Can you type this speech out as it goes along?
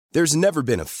There's never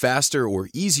been a faster or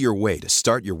easier way to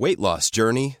start your weight loss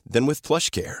journey than with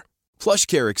PlushCare.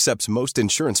 PlushCare accepts most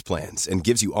insurance plans and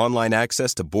gives you online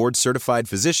access to board-certified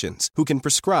physicians who can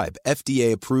prescribe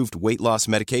FDA-approved weight loss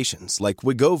medications like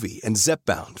Wegovy and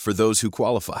Zepbound for those who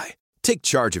qualify. Take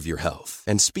charge of your health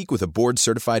and speak with a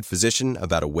board-certified physician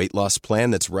about a weight loss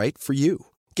plan that's right for you.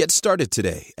 Get started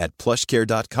today at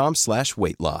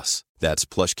plushcare.com/weightloss. That's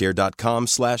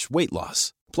plushcare.com/weightloss.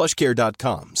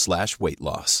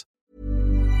 plushcare.com/weightloss.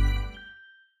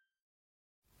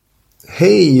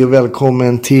 Hej och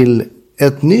välkommen till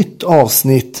ett nytt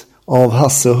avsnitt av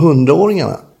Hasse och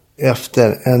 100-åringarna.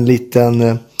 Efter en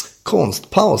liten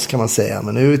konstpaus kan man säga.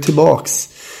 Men nu är vi tillbaks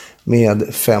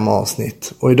med 5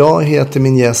 avsnitt. Och idag heter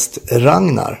min gäst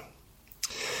Ragnar.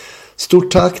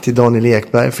 Stort tack till Daniel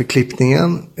Ekberg för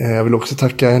klippningen. Jag vill också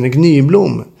tacka Henrik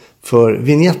Nyblom för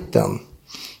vignetten.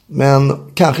 Men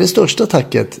kanske det största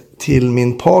tacket till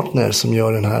min partner som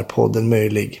gör den här podden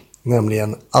möjlig.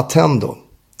 Nämligen Attendo.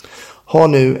 Ha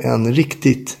nu en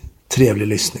riktigt trevlig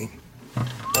lyssning.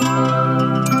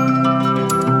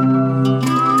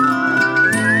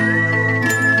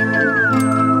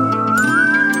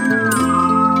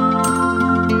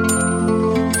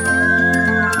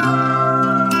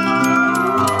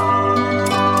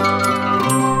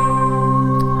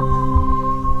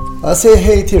 Jag säger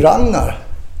hej till Ragnar.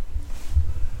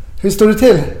 Hur står du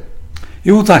till?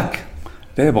 Jo tack,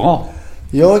 det är bra.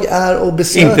 Jag är och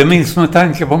besöker... Inte minst med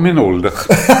tanke på min ålder.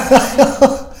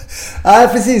 Nej,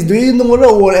 precis. Du är ju några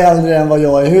år äldre än vad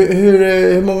jag är.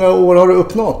 Hur många år har du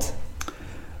uppnått?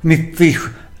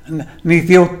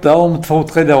 98 om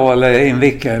 2-3 dagar eller en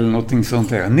vecka eller någonting sånt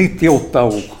där. 98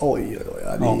 år. Oj,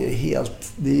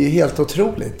 det är ju helt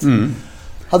otroligt. Mm.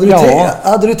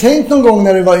 Hade du tänkt någon gång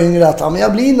när du var yngre att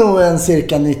jag blir nog en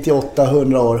cirka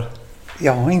 98-100 år?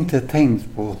 Jag har inte tänkt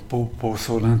på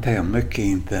sådant här mycket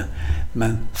inte.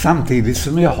 Men samtidigt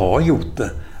som jag har gjort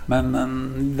det. Men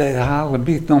det har aldrig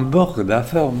blivit någon börda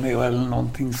för mig eller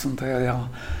någonting sånt här. Jag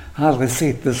har aldrig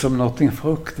sett det som någonting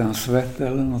fruktansvärt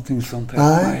eller någonting sånt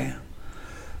här. Nej.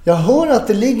 Jag hör att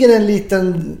det ligger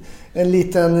en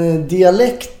liten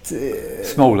dialekt.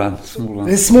 Småland.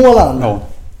 Det är Småland? Ja.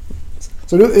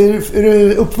 Så är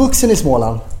du uppvuxen i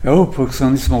Småland? Jag är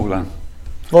uppvuxen i Småland.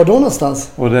 Var då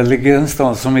någonstans? Och det ligger en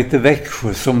stad som heter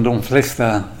Växjö som de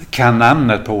flesta kan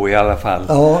namnet på i alla fall.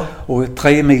 Ja. Och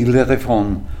 3 mil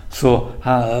därifrån så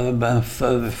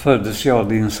föddes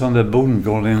jag i en sån där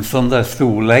bondgård, en sån där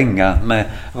stor länga med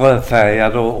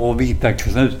rödfärgad och vita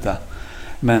knutar.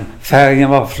 Men färgen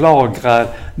var flagrad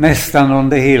nästan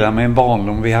under hela min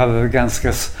barndom. Vi hade ett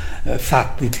ganska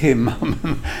fattigt hemma.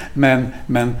 Men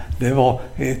det var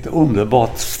ett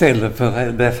underbart ställe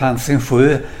för det fanns en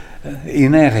sjö i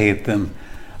närheten.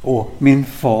 Och min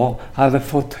far hade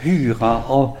fått hyra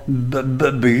av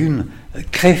byn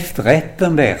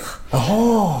kräfträtten där.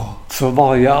 Aha. Så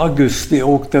varje augusti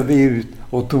åkte vi ut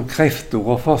och tog kräftor.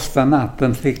 Och första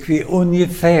natten fick vi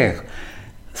ungefär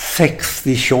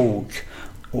 60 tjog.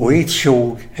 Och ett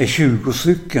tjog är 20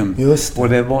 stycken. Just det. Och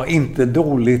det var inte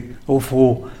dåligt att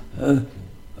få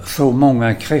så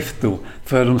många kräftor.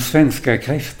 För de svenska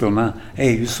kräftorna är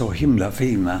ju så himla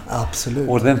fina. Absolut.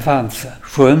 Och den fanns,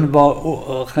 sjön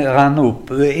rann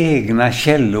upp ur egna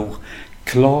källor.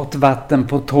 Klart vatten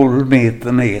på 12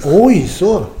 meter ner. Oj,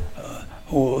 så.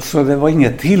 Och så det var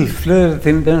inget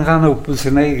tillflöde, den rann upp ur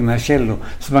sina egna källor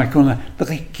så man kunde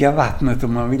dricka vattnet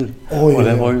om man vill. Oj, och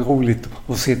det var ju roligt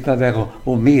att sitta där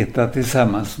och meta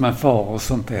tillsammans med far och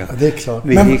sånt där. Ja, det är klart.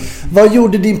 Men vad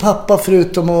gjorde din pappa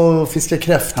förutom att fiska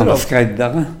kräftor? Han var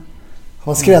skräddare.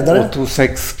 Han skräddare? Och tog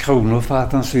 6 kronor för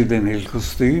att han sydde en hel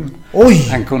kostym. Oj!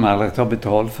 Han kunde aldrig ta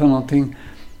betalt för någonting.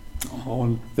 Och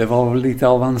det var väl lite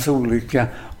av hans olycka.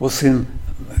 Och sen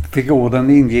till gården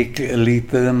ingick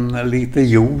lite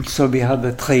jord, så vi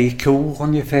hade 3 kor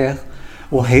ungefär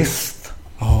och häst.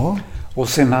 Ja. Och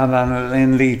sen hade han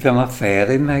en liten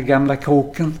affär i den här gamla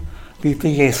kåken. Lite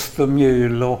jäst och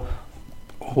mjöl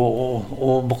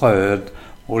och bröd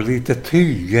och lite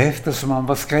tyg. Eftersom han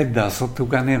var skräddare så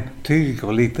tog han en tyg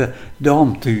och lite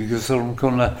damtyger så de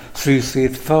kunde sy sig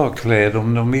ett förkläde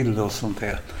om de ville och sånt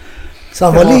där. Så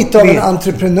han var lite av en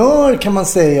entreprenör kan man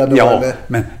säga då? Ja, eller?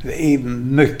 Men i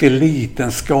mycket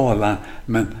liten skala.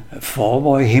 Men far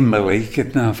var i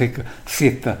himmelriket när han fick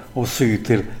sitta och sy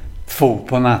till 2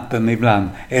 på natten ibland.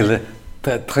 Eller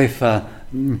träffa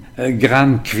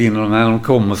grannkvinnor när de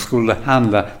kom och skulle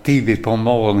handla tidigt på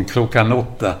morgonen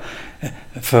 8:00.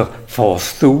 För far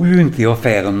stod ju inte i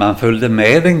affären, man följde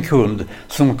med en kund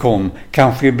som kom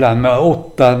kanske ibland med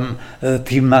 8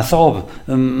 timmars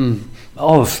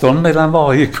avstånd mellan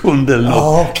varje kundel.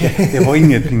 Ja, okay. Det var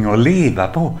ingenting att leva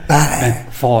på. Nej.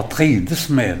 Men far trivdes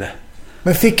med det.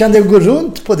 Men fick han det att gå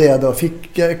runt på det då?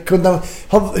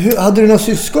 Hade du några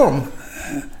syskon?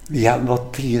 Vi var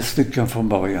 10 stycken från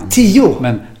början. 10?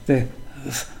 Men det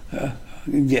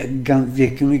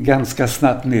gick ganska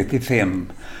snabbt ner till 5.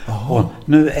 Aha. Och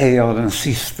nu är jag den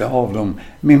sista av dem.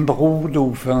 Min bror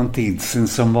dog för en tid sedan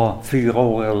som var 4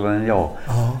 år äldre än jag.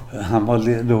 Aha. Han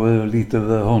var då lite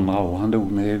över 100 år. Han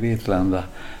dog nere i Vetlanda.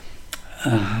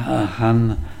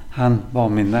 Han var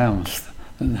min närmaste.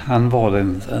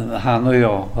 Han och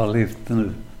jag har levt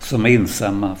nu som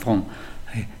ensamma från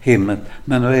hemmet.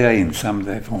 Men nu är jag ensam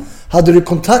därifrån. Hade du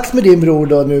kontakt med din bror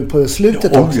då nu på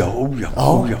slutet också?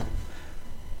 Ja.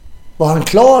 Var han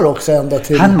klar också ända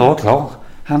till? Han var klar.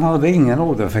 Han hade ingen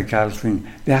åderförkalkning.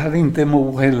 Det hade inte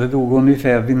mor heller, dog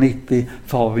ungefär vid 90,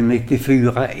 far vid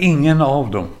 94. Ingen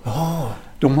av dem.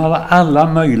 De hade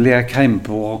alla möjliga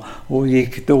krämpor och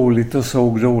gick dåligt och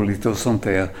såg dåligt och sånt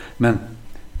där. Men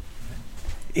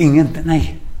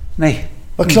nej.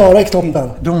 Var klara i knoppen?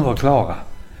 De var klara.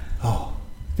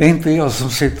 Det är inte jag som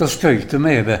sitter och skryter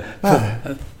med det.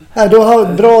 Nej, du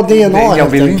har bra DNA. Jag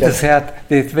vill inte säga att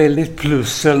det är ett väldigt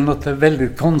plus eller något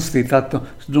väldigt konstigt att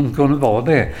de kunde vara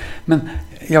det. Men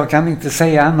jag kan inte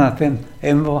säga annat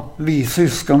än vad vi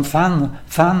syskon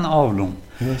fann av dem.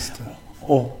 Just det.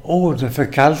 Och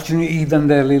åderförkalkning i den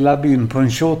där lilla byn på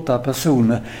en 28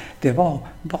 personer, det var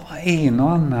bara en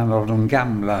och annan av de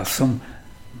gamla som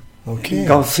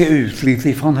gav sig ut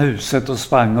lite från huset och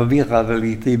sprang och virrade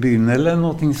lite i byn eller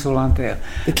någonting sådant där.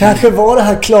 Det kanske var det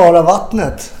här klara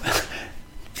vattnet.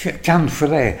 Kanske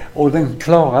det. Och den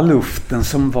klara luften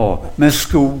som var med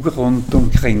skog runt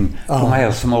omkring de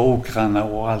här små åkrarna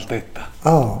och allt detta.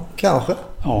 Ja, kanske.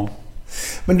 Ja.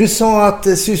 Men du sa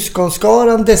att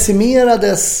syskonskaran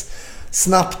decimerades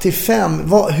snabbt till 5.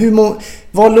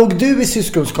 Var låg du i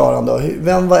syskonskaran då?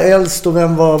 Vem var äldst och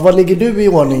var ligger du i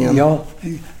ordningen?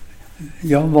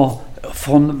 Jag var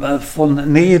från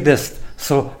nederst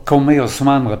så kommer jag som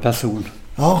andra person.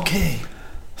 Okej.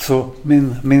 Så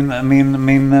min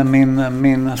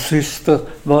syster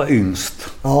var yngst.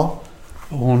 Ja.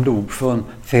 Och hon dog för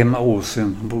 5 år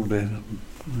sedan. Hon bodde i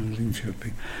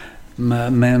Linköping.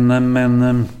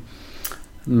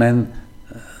 Men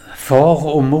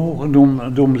far och mor,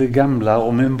 de blev gamla.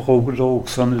 Och min bror då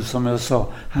också nu, som jag sa,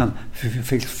 han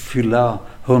fick fylla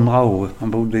 100 år.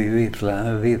 Han bodde i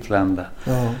Vetlanda.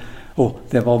 Ja. Och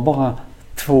det var bara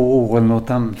 2 år något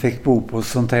han fick bo på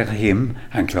sånt här hem.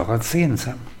 Han klarade sig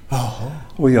ensam. Aha.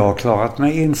 Och jag har klarat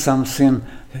mig ensam sedan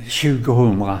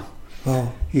 2000. Ja.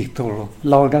 Gick och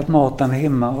lagat maten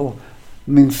hemma och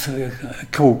min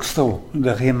kåk står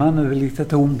där hemma nu, är lite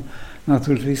tom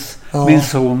naturligtvis. Ja. Min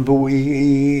son bor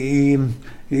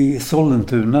i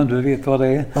Sollentuna, du vet vad det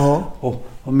är. Ja.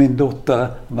 Och min dotter har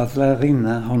varit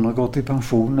lärarinna, hon har gått i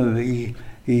pension nu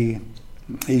i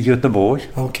Göteborg.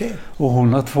 Okay. Och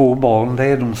hon har 2 barn, det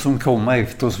är de som kommer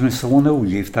efter oss. Min son är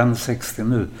ogift, han är 60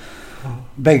 nu. Ja.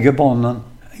 Bägge barnen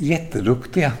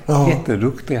jätteduktiga.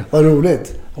 Vad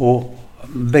roligt. Och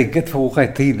bägge 2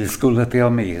 rätt tidigt skulle till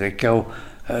Amerika och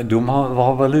de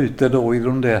var väl ute då i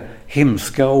de där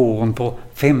hemska åren på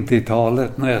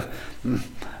 50-talet när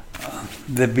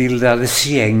det bildades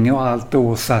gäng och allt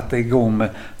då satte igång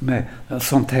med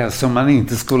sånt här som man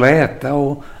inte skulle äta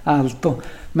och allt.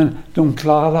 Men de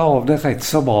klarade av det rätt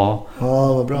så bra.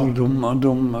 Ja, vad bra.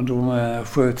 De är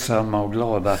skötsamma och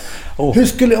glada. Och hur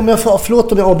skulle,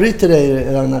 förlåt om jag avbryter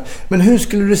dig, Ragnar, men hur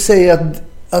skulle du säga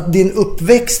att din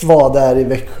uppväxt var där i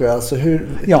Växjö? Alltså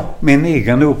Ja, min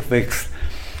egen uppväxt.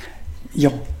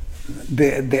 Ja,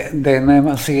 det när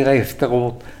man ser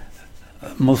efteråt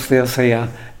måste jag säga,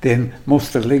 den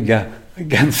måste ligga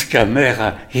ganska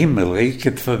nära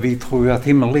himmelriket, för vi tror ju att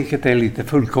himmelriket är lite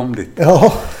fullkomligt.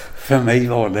 Ja. För mig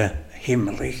var det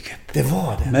himmelriket. Det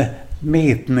var det. Med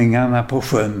mätningarna på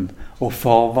sjön och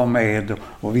far var med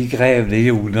och vi grävde i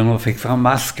jorden och fick fram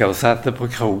maskar och satte på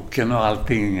kroken och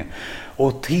allting.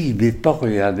 Och tidigt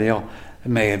började jag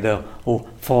med det och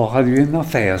far hade ju en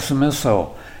affär som jag sa.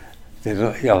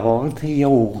 Jag var 10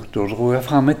 år, då drog jag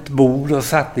fram ett bord och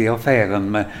satt i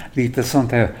affären med lite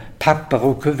sånt här papper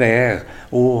och kuvert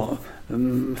och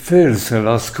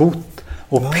födelsedagskort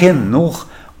och pennor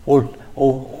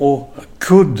och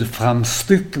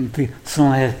kuddframstycken till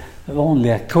såna här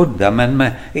vanliga kuddar, men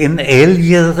med en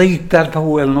älg ritad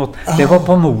på eller något. Det var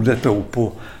på modet då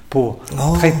på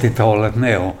 30-talet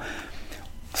när.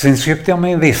 Sen köpte jag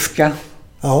mig en väska.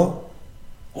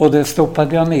 Och det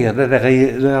stoppade jag ner.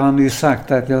 Det har ni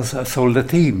sagt att jag sålde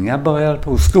tidningar, började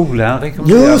på skolan.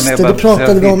 Just det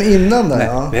pratade vi om innan där. Nej,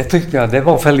 ja. Det tyckte jag, det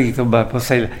var för lite att börja på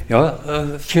sälja. Jag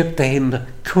köpte in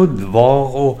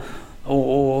kuddvar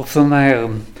och sådana här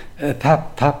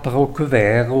papper och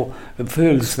kuvert och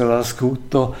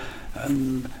födelsedagskort och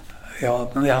jag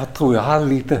tror jag hade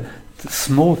lite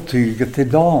småtyger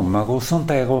till damer och sånt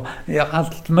där och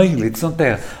allt möjligt sånt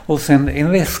där. Och sen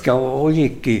en väska och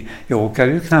gick i. Jag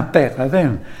åkade ju knappt bära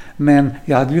den. Men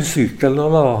jag hade ju cykel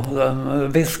och la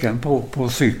väskan på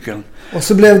cykeln. Och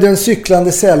så blev du en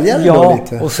cyklande säljare då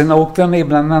lite? Ja, och sen åkte jag med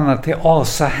bland annat till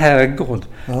Asa herrgård.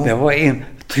 Ja. Det var en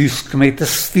tysk som heter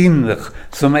Stinner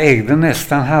som ägde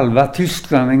nästan halva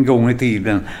Tyskland en gång i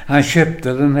tiden. Han köpte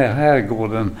den här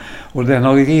herrgården och den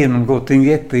har genomgått en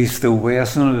jättehistoria.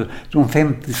 Så nu, de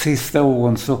 50 sista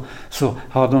åren så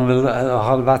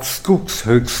har det varit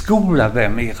skogshögskola där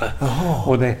nere.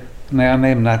 Aha. Och när jag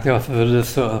nämnde att jag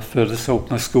föddes upp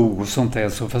med skog och sånt där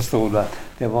så förstår du att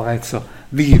det var rätt så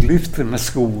vidlyftigt med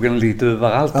skogen lite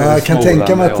överallt. Ja, jag kan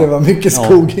tänka mig att det var mycket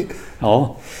skog.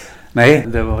 Ja. Nej,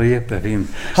 det var jättefint.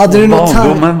 Hade du något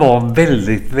barndomen var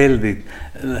väldigt, väldigt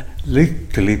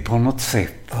lycklig på något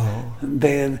sätt. Oh.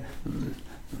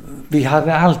 Vi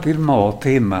hade alltid mat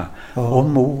hemma. Oh. Och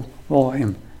mor var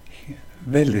en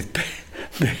väldigt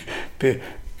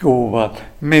begåvad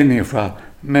människa.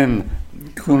 Men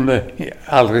kunde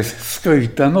aldrig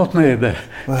skryta något med det.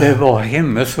 Wow. Det var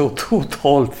henne så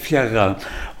totalt fjärran.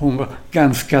 Hon var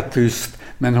ganska tyst.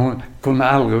 Men hon kunde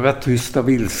aldrig vara tyst av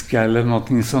ilska eller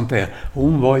någonting sånt där.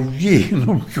 Hon var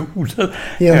genomgod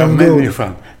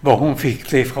människan. Vad hon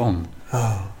fick det ifrån.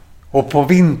 Oh. Och på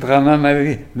vintrarna när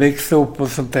vi växte upp och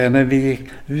sånt där. När vi gick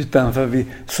utanför. Vi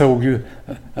såg ju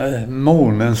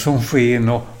månen som sken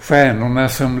och stjärnorna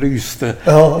som lyste.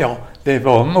 Oh. Ja, det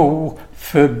var mor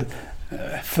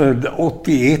född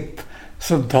 81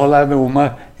 som talade om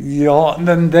att ja,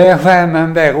 den där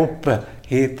stjärnan där uppe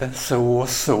heter så och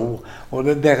så. Och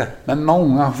det där med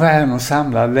många stjärnor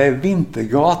samlade är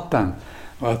Vintergatan.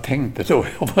 Och jag tänkte då,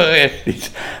 jag var rädd.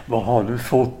 Vad har du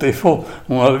fått det ifrån?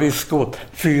 Hon hade visst gått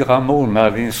 4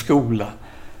 månader i en skola.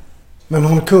 Men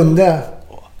hon kunde?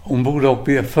 Hon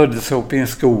föddes upp i en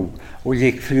skog och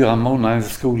gick 4 månader i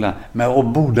skolan. Och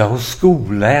bodde hos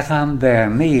skolläraren där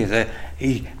nere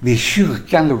vid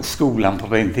kyrkan låg skolan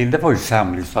på den tiden. Det var ju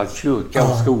samlingsplats, kyrka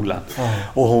och skolan.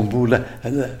 Och hon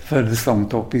föddes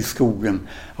långt upp i skogen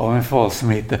av en far som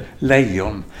heter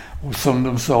Lejon. Och som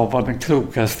de sa var den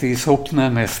klokaste i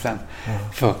socknen nästan.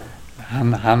 För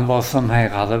han var sån här,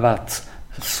 hade varit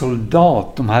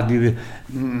soldat. De hade ju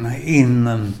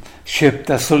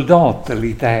köpta soldater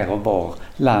lite här och var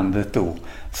landet då.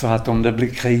 Så att om det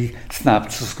blev krig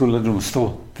snabbt så skulle de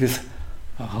stå till.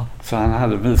 Så han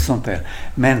hade väl sånt där.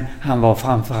 Men han var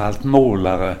framförallt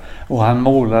målare. Och han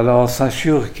målade Asa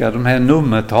kyrka, de här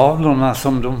nummertavlorna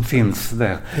som de finns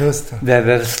där. Just det. Där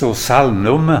det står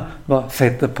psalmnummer,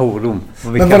 sätter på dem.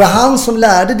 Men var det han som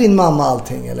lärde din mamma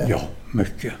allting eller? Ja,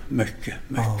 mycket.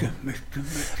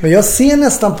 Men jag ser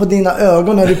nästan på dina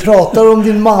ögon när du pratar om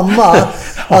din mamma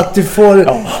att du får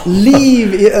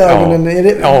liv i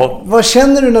ögonen. Vad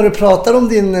känner du när du pratar om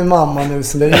din mamma nu?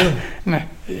 Nej,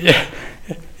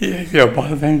 jag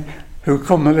bara tänkte, hur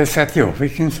kommer det sig att jag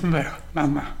fick en sån där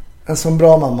mamma? En sån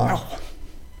bra mamma? Ja.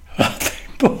 Jag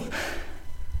tänkte på,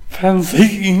 fanns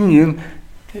ingen,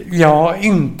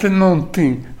 inte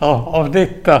någonting av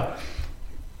detta.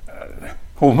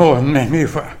 Hon var en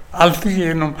människa.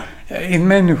 Alltigenom en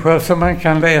människa som man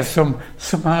kan läsa om,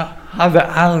 som hade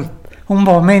allt. Hon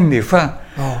var människa.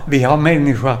 Ja. Vi har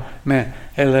människa med,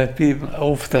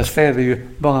 oftast är det ju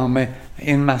bara med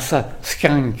en massa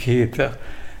skankheter.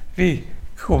 Vi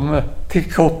kommer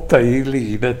till korta i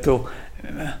livet och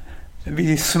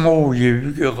vi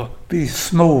småljuger, vi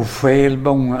småskäl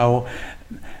många och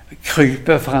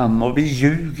kryper fram och vi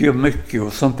ljuger mycket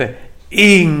och sånt där.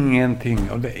 Ingenting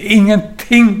av det.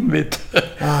 Ingenting vet du.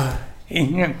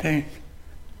 Ingenting.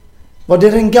 Var det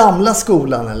den gamla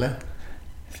skolan eller?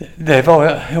 Det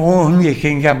var, hon gick i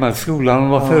en gammal skola. Hon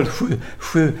var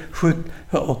född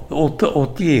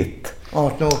 1881.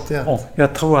 1881. Och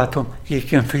jag tror att hon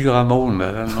gick en 4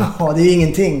 månader. Ja, det är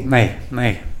ingenting.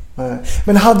 Nej.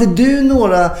 Men hade du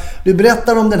du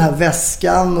berättar om den här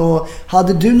väskan och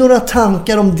hade du några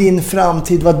tankar om din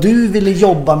framtid, vad du ville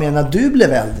jobba med när du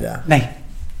blev äldre? Nej,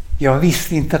 jag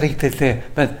visste inte riktigt det.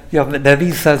 Men det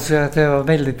visade sig att jag var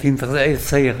väldigt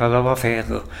intresserad av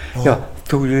affärer. Ja. Jag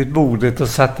tog ju bordet och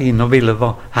satt in och ville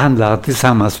vara handlare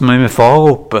tillsammans med min far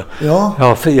uppe.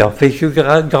 Ja. Jag fick ju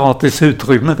gratis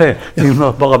utrymme där.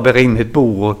 Ja. Bara bära in ett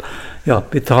bord. Jag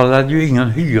betalade ju ingen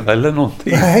hyra eller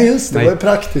någonting. Nej, just det. Det var ju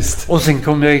praktiskt. Och sen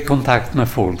kom jag i kontakt med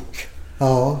folk.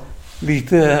 Ja.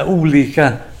 Lite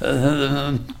olika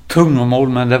tungomål,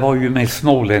 men det var ju med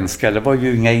småländska. Det var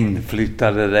ju inga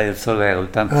inflyttade där sådär,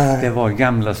 utan det var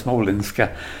gamla småländska.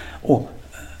 Och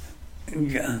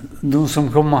de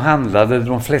som kom och handlade,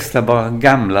 de flesta var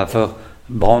gamla, för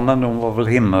barnen de var väl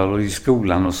hemma och i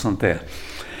skolan och sånt där.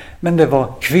 Men det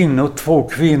var två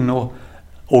kvinnor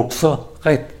också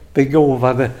rätt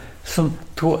begåvade, som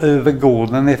tog över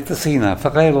gården efter sina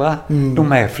föräldrar.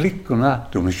 De här flickorna,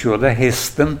 de körde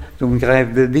hästen, de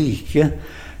grävde dike,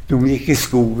 de gick i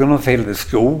skogen och fällde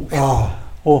skog.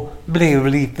 Och blev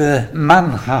lite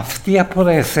manhaftiga på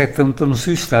det sättet, de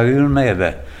sysslade ju med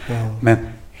det. Men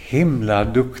himla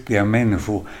duktiga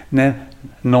människor. När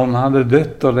någon hade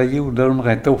dött, och det gjorde de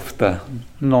rätt ofta,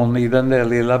 någon i den där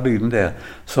lilla byn där,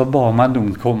 så bad man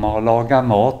dem komma och laga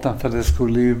maten, för det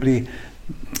skulle ju bli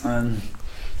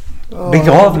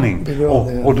begravning.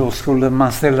 Och då skulle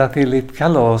man ställa till ett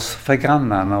kalas för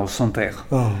grannarna och sånt där.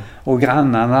 Och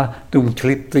grannarna, de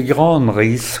klippte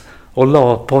granris och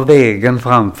la på vägen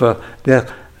framför där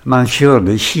man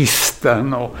körde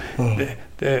kistan, och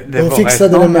det var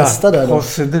fixade det mesta där då.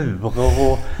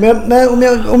 Procedurer.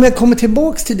 Men om jag kommer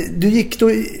tillbaks till det, du gick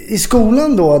då i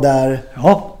skolan då där?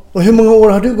 Ja. Och hur många år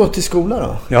har du gått i skolan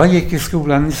då? Jag gick i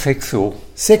skolan i 6 år.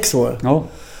 6 år? Ja.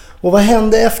 Och vad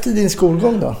hände efter din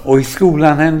skolgång då? Och i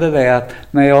skolan hände det att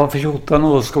när jag för 14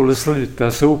 år skulle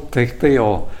sluta, så upptäckte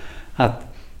jag att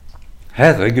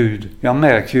herregud, jag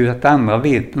märker ju att andra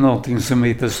vet någonting som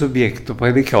heter subjekt och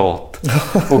predikat.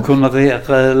 Och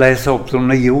kunde läsa upp de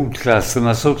 9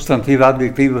 ordklasserna, substantiv,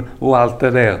 adjektiv och allt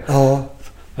det där. Ja.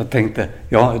 Jag tänkte,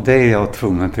 ja, det är jag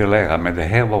tvungen till att lära mig. Det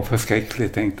här var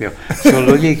förskräckligt, tänkte jag.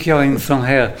 Så då gick jag in sån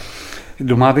här.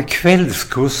 De hade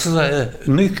kvällskurs,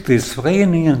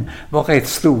 nykterhetsföreningen var rätt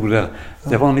stor där.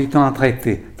 Det var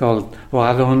 1930-talet och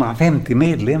hade 150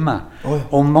 medlemmar.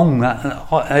 Och många,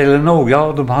 eller några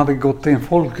av dem hade gått till en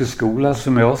folkhögskola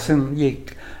som jag sen gick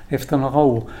efter några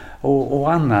år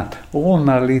och annat. Och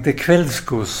ordnade lite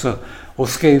kvällskurser och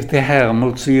skrev till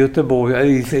Hermods i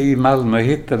Göteborg, i Malmö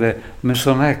hette det, med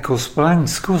sådana här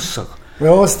korrespondenskurser.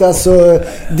 Ja, just det, alltså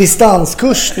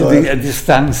distanskurs då?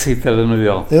 Distans heter det nu,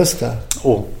 ja. Just det.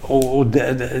 Och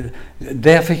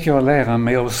där fick jag lära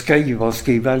mig att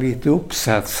skriva lite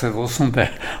uppsatser och sånt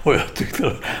där. Och jag tyckte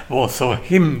det var så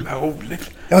himla roligt.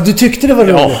 Ja, du tyckte det var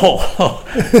roligt?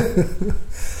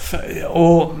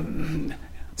 Ja.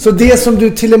 Så det som du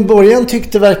till en början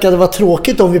tyckte verkade vara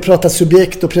tråkigt, om vi pratar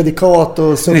subjekt och predikat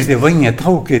och så. Nej, det var inget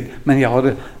tråkigt, men jag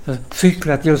hade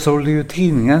cyklat, jag sålde ju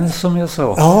tidningen som jag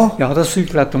sa. Ja. Jag hade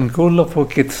cyklat omkull och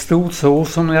fått ett stort sår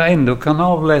som jag ändå kan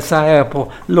avläsa här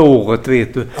på låret,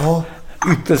 vet du. Ja.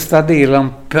 Yttersta delen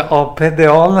av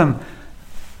pedalen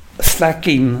slack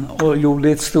in och gjorde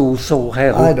ett stort sår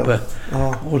här uppe.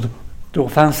 Ja. Och då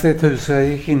fanns det ett hus, jag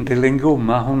gick in till en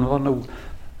gumma, hon var nog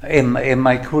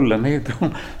Emma i Kullen heter hon,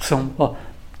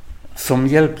 som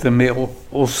hjälpte mig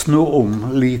att snå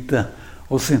om lite.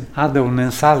 Och sen hade hon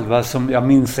en salva som jag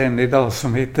minns än idag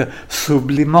som heter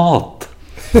Sublimat.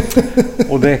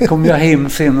 Och det kom jag hem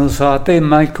sen och sa att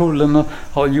Emma i Kullen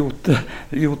har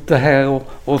gjort det här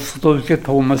och strukit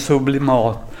på med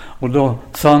Sublimat. Och då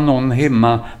sa någon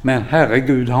hemma, men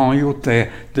herregud, har hon gjort det?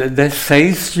 Det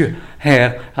sägs ju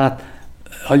här att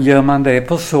gör man det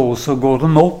på så går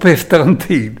de upp efter en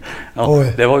tid. Ja,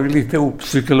 det var ju lite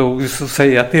opsykologiskt att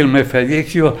säga till mig, för jag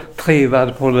gick ju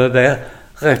trevad på det där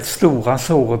rätt stora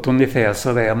såret ungefär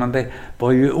sådär, men det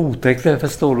var ju otäckt, jag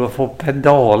förstår du, att få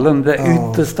pedalen, det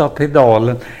yttersta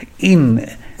pedalen in.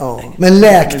 Ja. Men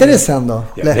läkte det sen då?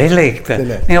 Ja, det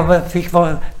läkte. Jag fick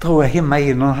vara, tror jag, hemma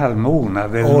 1,5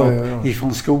 månad eller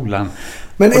ifrån skolan.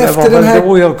 Men och efter det var väl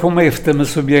då jag kom efter med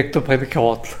subjekt och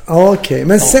predikat. Okej.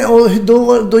 Men sen, och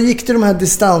då gick det de här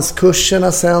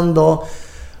distanskurserna sen då.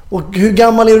 Och hur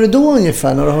gammal är du då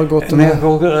ungefär när du har gått de här?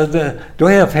 Då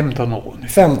är jag 15 år.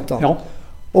 15? Ja.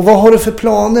 Och vad har du för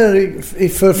planer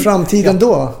för framtiden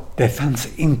då? Det fanns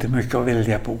inte mycket att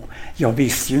välja på. Jag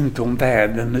visste ju inte om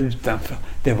världen utanför.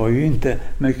 Det var ju inte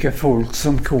mycket folk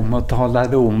som kom och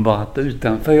talade om att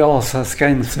utanför Jasas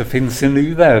gränser finns en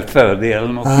ny värld för det eller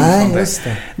något sånt där. Just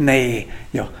det. Nej,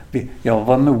 jag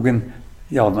var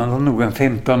nog en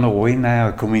 15 år innan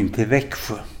jag kom in till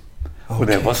Växjö. Okay. Och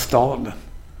det var staden.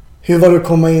 Hur var det att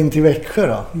komma in till Växjö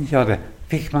då? Ja, det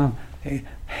fick man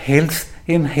helst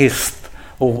en häst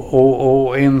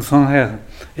och en sån här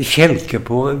kälke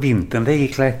på vintern, det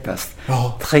gick lättast.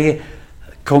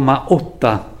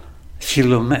 3,8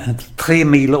 kilometer, 3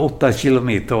 mil och 8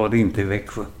 kilometer var det in till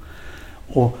Växjö.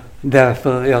 Och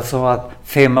därför jag sa att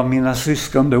 5 av mina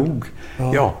syskon dog.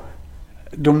 Ja,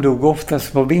 de dog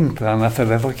oftast på vintrarna för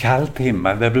det var kallt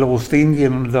hemma. Det blåste in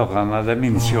genom dörrarna, det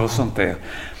minns jag och sånt där.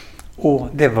 Och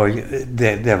det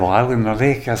var aldrig någon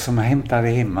läkare som hämtade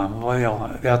hemma.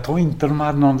 Jag tror inte de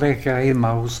hade någon läkare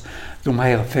hemma hos de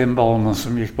här 5 barnen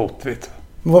som gick bort, vet du.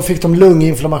 Vad fick de?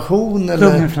 Lunginflammation?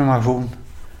 Eller? Lunginflammation.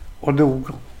 Och dog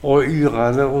och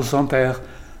yrade och sånt där.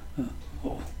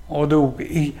 Och dog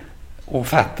i... Och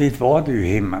fattigt var det ju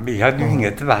hemma. Vi hade ju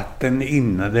inget vatten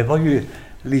inne. Det var ju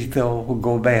lite att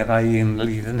gå och bära i en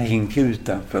liten hink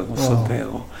utanför och sånt där.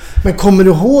 Men kommer du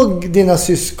ihåg dina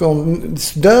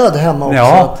syskons död hemma också?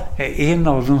 Ja, en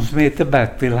av dem som heter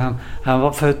Bertil, han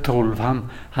var född 12.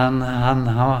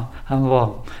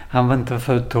 Han var inte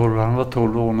född 12, han var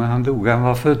 12 år när han dog. Han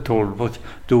var född 12 och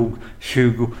dog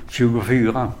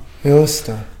 24. Just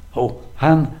det. Och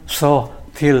han sa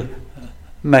till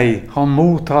mig, har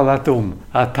mor talat om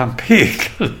att han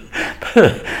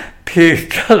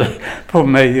pekade på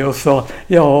mig och sa,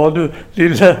 ja du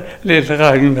lilla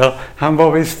Ragnar, han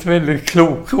var visst väldigt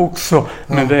klok också,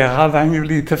 men där hade han ju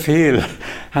lite fel.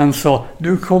 Han sa,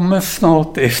 du kommer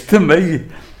snart efter mig.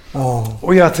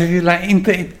 Och jag tvivlar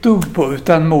inte ett dugg på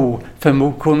utan mor, för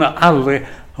mor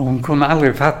kunde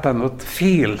aldrig fatta något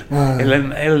fel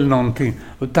eller någonting,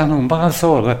 utan hon bara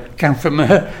sa det kanske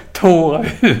med tårar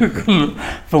i ögonen,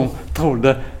 för hon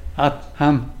trodde att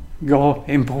han gav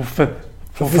en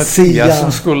profetia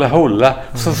som skulle hålla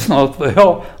så snart var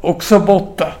jag också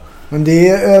borta. Men det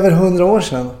är över 100 år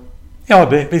sedan.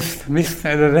 Ja, visst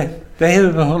är det. Det är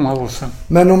över 100 år sedan.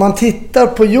 Men om man tittar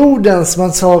på jorden som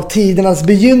man sa tidernas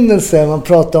begynnelse man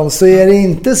pratar om, så är det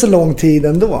inte så lång tid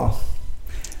ändå.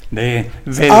 Det är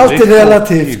väldigt allt är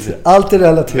relativt. Allt är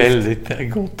relativt.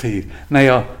 Väldigt god tid. När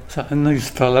jag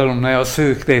nyss talade om när jag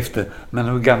sökte efter, men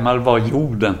hur gammal var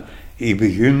jorden? I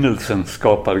begynnelsen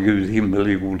skapade Gud himmel och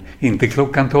jord. Inte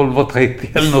klockan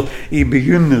 12:30 eller något. I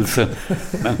begynnelsen.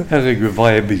 Men herregud,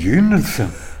 vad är begynnelsen?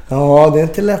 Ja, det är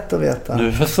inte lätt att veta.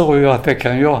 Nu förstår jag att det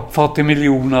kan ju 40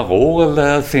 miljoner år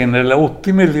eller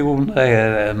 80 miljoner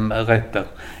är rätta.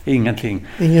 Ingenting.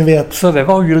 Ingen vet. Så det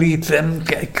var ju lite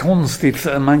konstigt.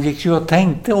 Man gick ju och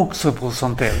tänkte också på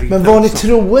sånt där. Men var ni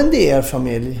troende i er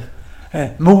familj?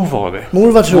 Mor var det.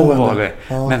 Mor var troende.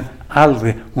 Ja. Men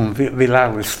aldrig, hon ville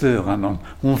aldrig störa någon.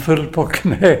 Hon föll på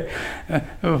knä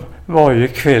varje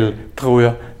kväll, tror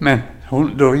jag. Men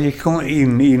då gick hon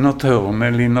in i något hörn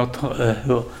eller i något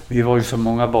hörn. Vi var ju så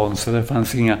många barn så det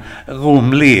fanns inga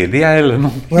rum lediga eller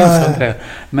någonting sånt där.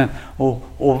 Men,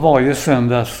 och varje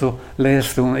söndag så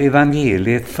läste hon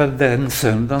evangeliet för den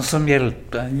söndagen som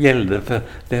gällde. För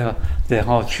det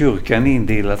har kyrkan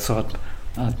indelat så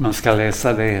att man ska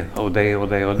läsa det och det och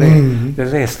det och det. Det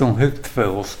läste hon högt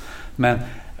för oss. Men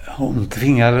hon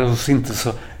tvingade oss inte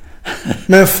så.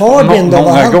 Men far din då,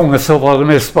 många gånger så var det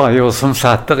mest bara jag som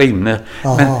satt där inne.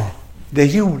 Aha. Men det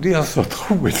gjorde jag så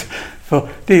troligt. För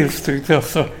dels tyckte jag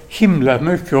så himla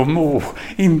mycket om mor.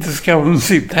 Inte ska hon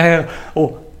sitta här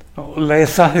och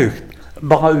läsa högt.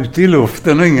 Bara ut i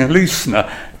luften och ingen lyssna.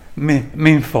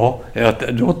 Min far,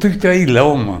 då tyckte jag illa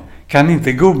om honom. Kan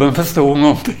inte gubben förstå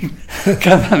någonting?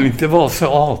 Kan han inte vara så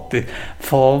artig?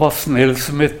 Far var snäll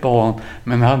som ett barn,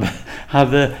 men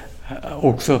hade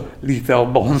också lite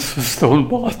av barns förstånd,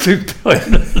 bara tyckte jag.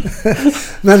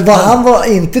 Men han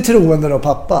var inte troende då,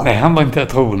 pappa? Nej, han var inte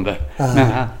troende. Men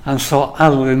han sa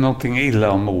aldrig någonting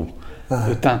illa om mor.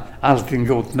 Utan allting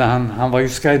gott. När han var ju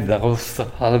skräddare och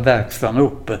hade verkstaden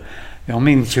uppe. Jag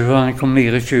minns ju hur han kom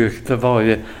ner i köket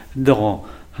varje dag.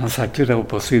 Han satt ju där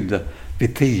uppe och sydde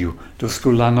vid 10. Då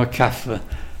skulle han ha kaffe.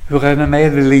 Hur är det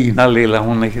med det, Lina, lilla?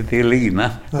 Hon heter Lina.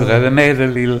 Hur är det med det,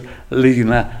 lilla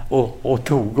Lina? Och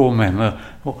tog om henne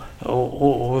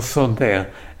och sånt där.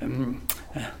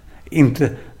 Inte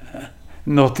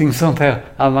någonting sånt här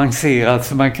avancerat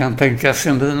som man kan tänka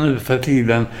sig nu för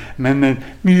tiden. Men en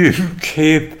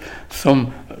mjukhet som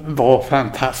var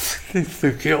fantastisk,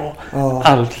 tycker jag.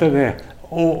 Allt det där.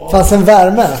 Fanns en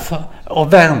värme?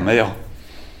 Och värme, ja.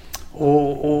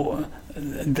 Och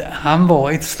han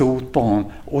var ett stort barn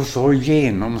och så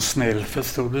genomsnäll,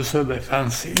 förstod du, så det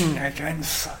fanns inga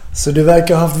gränser. Så du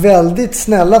verkar ha haft väldigt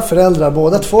snälla föräldrar,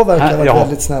 båda två verkar ha varit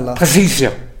väldigt snälla. Precis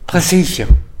ja.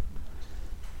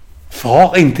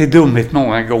 Far inte dummet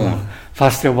många gånger,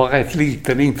 fast jag var rätt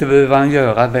liten, inte behöver han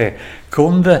göra det.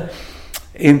 Kom det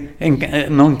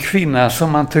någon kvinna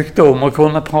som man tyckte om och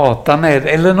kunde prata med,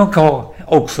 eller någon karl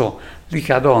också,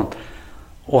 likadant.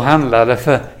 Och handlade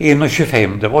för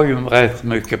 1,25. Det var ju rätt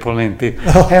mycket på den tiden.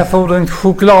 Här får du en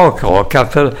chokladkaka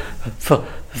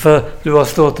för du har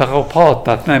stått där och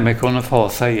pratat med mig, kunde far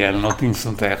säga eller någonting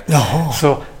sånt där. Jaha.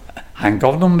 Så Han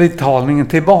gav dem betalningen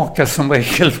tillbaka som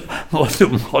regel vad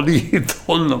de hade gett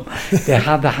honom. Det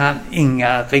hade han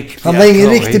inga riktiga. Han var ingen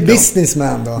riktig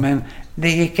businessman då. Men det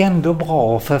gick ändå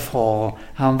bra för far.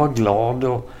 Han var glad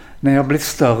och när jag blev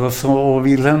större och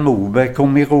Vilhelm Moberg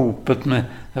kom i ropet med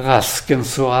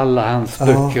Raskens och alla hans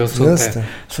böcker och sånt där.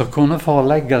 Så kunde far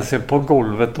lägga sig på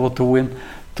golvet och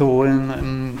tog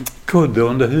en kudde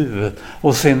under huvudet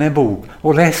och sen en bok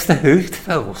och läste högt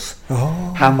för oss.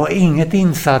 Han var inget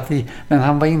insatt i, men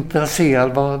han var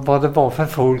intresserad vad det var för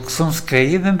folk som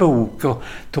skrev en bok och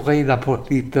tog reda på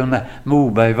lite när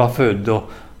Moberg var född och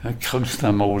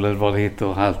Krustamålet vad det heter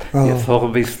och allt.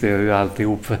 Förr visste jag ju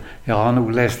alltihop för jag har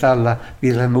nog läst alla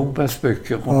Vilhelm Mobergs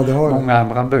böcker och många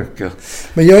andra böcker.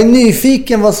 Men jag är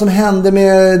nyfiken vad som hände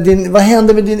vad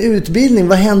hände med din utbildning?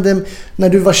 Vad hände när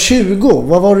du var 20?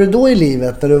 Vad var du då i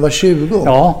livet när du var 20?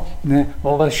 Ja, när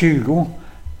jag var 20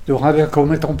 då hade jag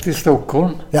kommit upp till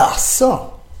Stockholm. Jaså?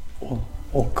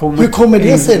 Och hur kommer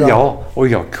det sig då? Ja, och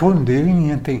jag kunde ju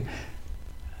ingenting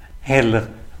heller.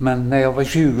 Men när jag var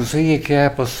 20 så gick jag här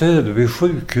på Söderby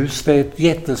sjukhus. Det är ett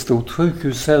jättestort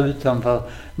sjukhus här utanför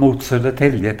mot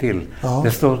Södertälje till.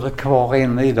 Det står kvar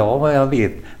än idag vad jag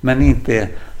vet. Men inte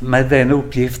med den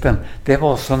uppgiften. Det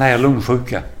var sån här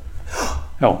lungsjuka.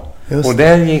 Ja. Och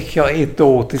där gick jag ett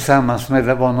år tillsammans med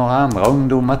det var några andra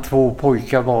ungdomar. 2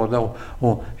 pojkar var det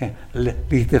och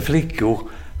lite flickor.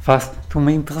 Fast de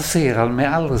intresserade mig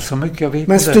aldrig så mycket. Jag vet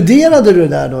men inte. Studerade du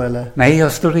där då eller? Nej,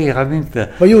 jag studerade inte.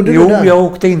 Vad gjorde du där? Jo, jag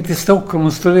åkte in till Stockholm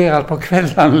och studerade på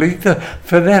kvällen lite.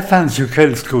 För där fanns ju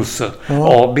kvällskurser.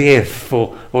 ABF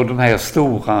och de här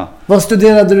stora. Vad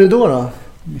studerade du då?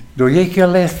 Då gick jag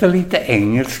och läste lite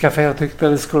engelska för jag tyckte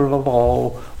det skulle vara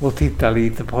bra att titta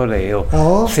lite på det.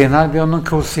 Och sen hade jag någon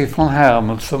kurs från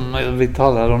Hermod som vi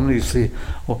talade om nyss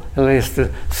och jag läste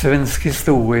svensk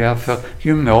historia för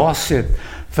gymnasiet.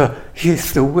 För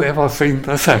historia var så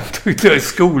intressant tyckte jag i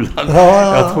skolan.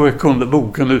 Jag tror jag kunde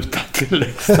boken utan till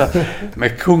läsa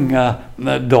med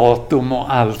kungadatum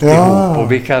och alltihop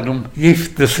och vilka de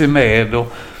gifte sig med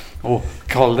och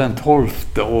Karl den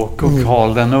XII och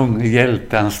Karl den unge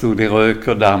hjälten stod i rök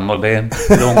och damm och det är en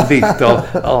lång dikt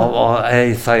av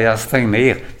Esaias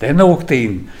Tegnér. Den åkte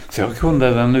in så jag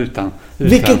kunde den utan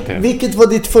vilket var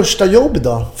ditt första jobb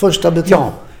då? Första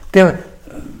betal? Ja,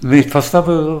 mitt första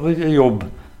jobb.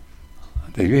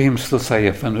 Det är ju hemskt att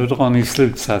säga för nu drar ni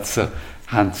slutsatser.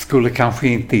 Han skulle kanske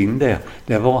inte in där.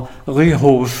 Det var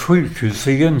Ryhås sjukhus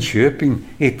i Jönköping.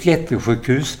 Ett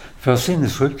jättesjukhus för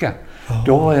sinnessjuka.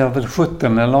 Då var jag väl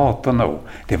 17 eller 18 år.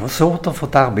 Det var svårt att få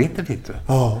ett arbete, vet du.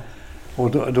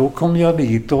 Och då kom jag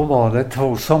dit och var det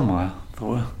 2 somrar,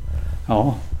 tror jag.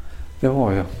 Ja, det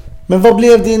var jag. Men vad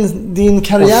blev din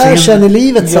karriär sen i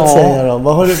livet så att säga då?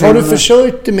 Vad har du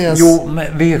försökt dig med? Jo,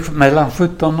 mellan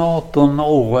 17 och 18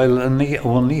 år eller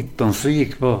år 19 så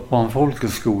gick jag på en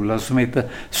folkhögskola som heter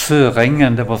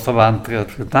Sörängen. Det var så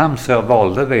vantrigt namn så jag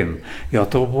valde den. Jag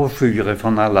tog broschyrer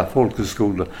från alla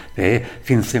folkhögskolor. Det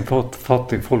finns en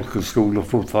 40 folkhögskolor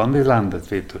fortfarande i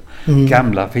landet, vet du.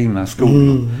 Gamla fina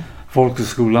skolor.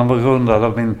 Folkhögskolan var grundad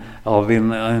av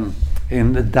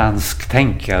en dansk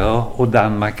tänkare och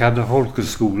Danmark hade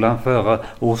folkhögskolan före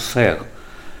oss här.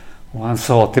 Och han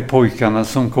sa till pojkarna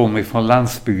som kom ifrån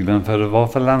landsbygden, för det var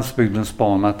för landsbygdens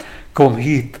barn, att kom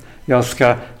hit, jag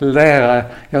ska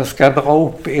dra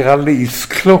upp era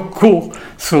livsklockor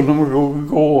så de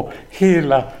går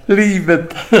hela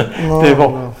livet. Det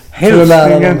var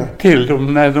hälsningen till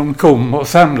dem när de kom och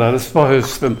samlades på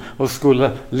hösten och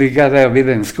skulle ligga där vid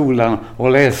den skolan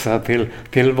och läsa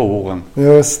till våren.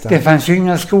 Just det. Det fanns ju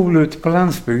inga skolor ute på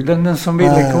landsbygden. Den som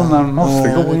ville kunna måste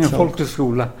gå i en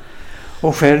folkhögskola.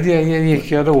 Och själv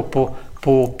gick jag då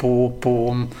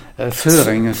på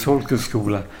Sörängens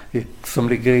folkhögskola som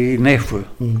ligger i Nässjö.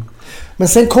 Men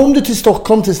sen kom du till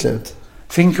Stockholm till slut?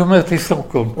 Sen kom jag till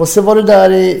Stockholm. Och så var du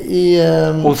där i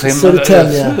och sen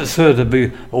Södertälje.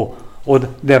 Söderby och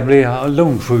där blev jag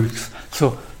lungsjuk.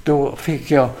 Så då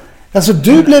fick jag... Alltså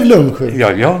du blev lungsjuk?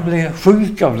 Ja, jag blev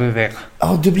sjuk av det där.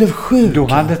 Ja, du blev sjuk?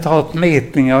 De hade tagit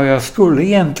mätningar och jag skulle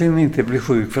egentligen inte bli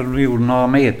sjuk för de gjorde några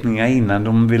mätningar innan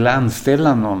de ville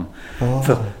anställa någon.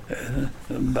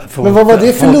 Men vad var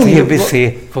det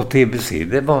för För TBC,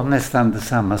 det var nästan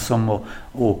detsamma som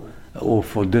att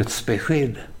få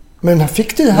dödsbesked. Men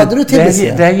hade du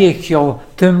TBC? Där gick jag,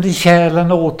 tömde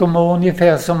kärlen åt dem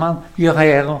ungefär som man gör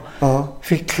här och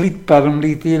fick klippa dem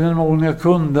lite i den mån jag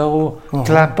kunde och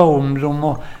klappa om dem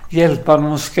och hjälpa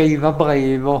dem att skriva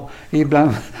brev och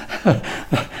ibland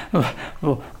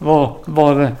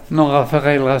var det några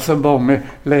föräldrar som bad mig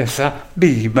läsa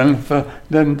Bibeln för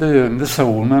den döende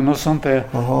sonen och sånt där.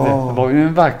 Det var ju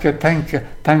en vacker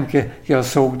tanke. Jag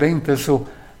såg det inte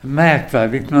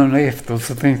märkvärdigt nu efter,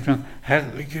 så tänkte man,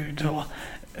 herregud,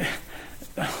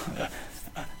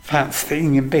 fanns det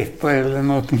ingen bättre eller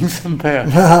någonting sånt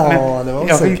där. Ja, det var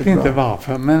jag säkert vet inte bra.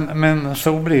 varför, men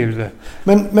så blev det.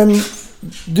 Men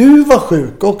du var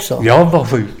sjuk också? Jag var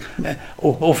sjuk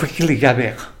och fick ligga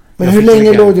där. Men hur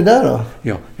länge låg du där då?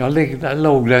 Ja, jag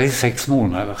låg där i 6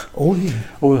 månader. Oj.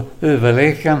 Och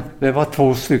överläkaren, det var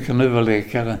 2 stycken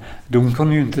överläkare. De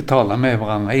kunde ju inte tala med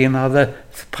varandra. En hade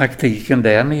praktiken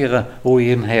där nere och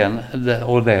en här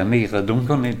och där nere. De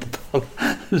kunde inte tala.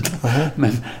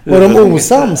 Men, var de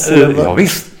osams? Ja,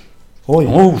 visst. Oj.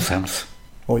 De var osams.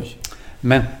 Oj.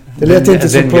 Men det lät inte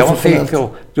så professionellt.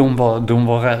 De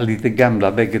var lite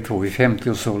gamla bägge två i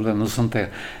 50-årsåldern och sånt där.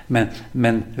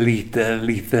 Men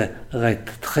lite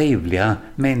rätt trevliga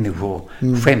människor.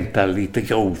 Skämtade lite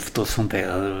grovt och sånt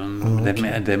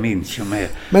där. Det minns jag med.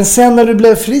 Men sen när du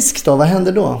blev frisk då, vad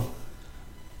hände då?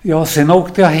 Ja, sen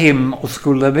åkte jag hem och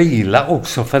skulle vila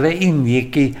också, för det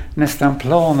ingick i nästan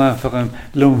planen för en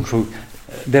lungsjuk.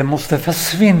 Det måste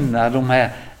försvinna, de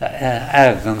här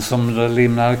ärren som det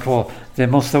lämnade kvar. Det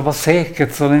måste vara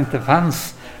säkert så det inte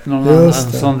fanns någon annan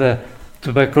sån där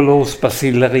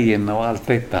tuberkulosbacillerin och allt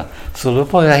detta. Så då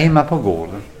var jag hemma på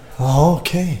gården. Ja,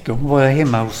 okej. Då var jag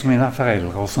hemma hos mina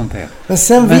föräldrar och sånt där. Men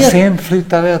sen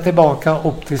flyttade jag tillbaka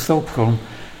upp till Stockholm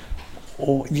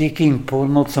och gick in på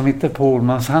något som heter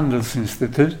Pålmans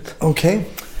handelsinstitut. Okej.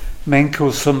 Med en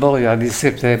kurs som började i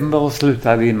september och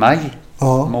slutade i maj.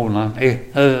 Ja. Månaden,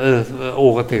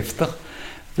 året efter.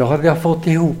 Då hade jag fått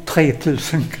ihop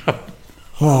 3000 kronor.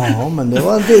 Ja, men det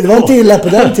var inte illa på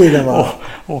den tiden, va?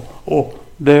 Och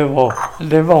det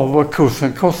var vad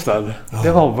kursen kostade. Ja.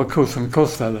 Det var vad kursen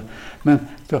kostade. Men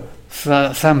då,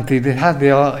 samtidigt hade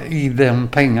jag i de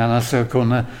pengarna så jag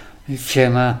kunde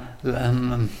tjäna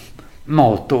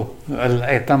mat eller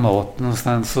äta mat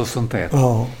någonstans och sånt där.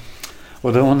 Ja.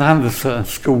 Och det var en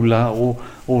handelsskola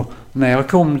och när jag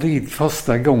kom dit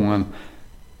första gången,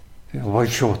 jag var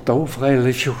 28 år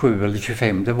eller 27 eller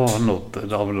 25, det var något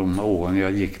av de åren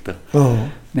jag gick där. Ja.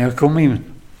 När jag kom in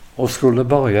och skulle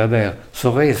börja där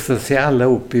så reste sig alla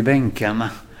upp i bänkarna.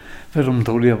 För de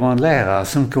trodde jag var en lärare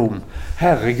som kom.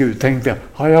 Herregud, tänkte jag,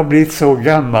 har jag blivit så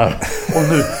gammal? Och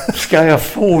nu ska jag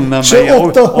fåna mig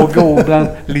och gå bland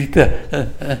lite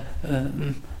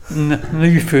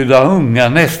nyfödda unga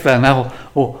nästan.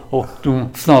 Och de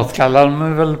snart kallar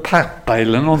de väl pappa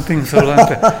eller någonting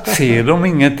sådant. Ser de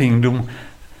ingenting,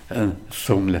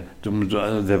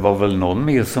 det var väl någon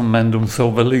mer som, men de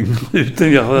såg väl yngre ut.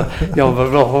 Jag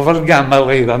var väl gammal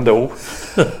redan då.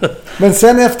 Men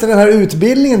sen efter den här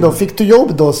utbildningen då, fick du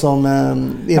jobb då som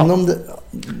inom det?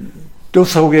 Då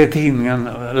såg jag i tidningen,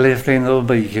 läste en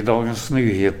rubrik i Dagens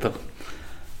Nyheter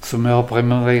som jag har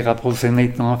prenumererat på sedan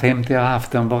 1950. Jag har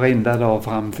haft den varenda dag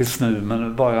fram tills nu, men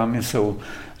nu bara min son,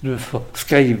 du får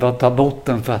skriva och ta bort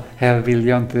den, för här vill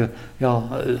jag inte, jag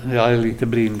är lite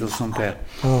blind och sånt där.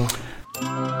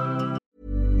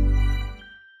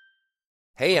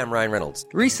 Hey, I'm Ryan Reynolds.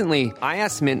 Recently, I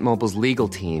asked Mint Mobile's legal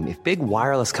team if big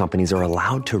wireless companies are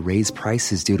allowed to raise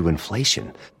prices due to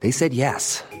inflation. They said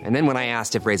yes. And then when I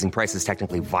asked if raising prices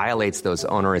technically violates those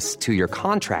onerous 2-year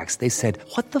contracts, they said,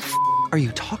 what the f*** are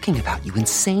you talking about, you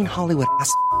insane Hollywood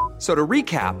ass? So to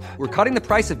recap, we're cutting the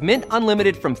price of Mint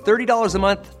Unlimited from $30 a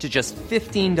month to just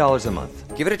 $15 a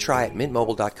month. Give it a try at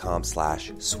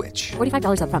mintmobile.com/switch.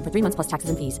 $45 up front for 3 months plus taxes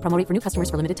and fees. Promo rate for new customers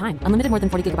for limited time. Unlimited more than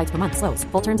 40 gigabytes per month. Slows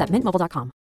full terms at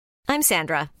mintmobile.com. I'm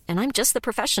Sandra, and I'm just the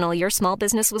professional your small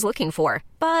business was looking for.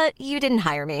 But you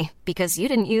didn't hire me because you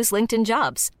didn't use LinkedIn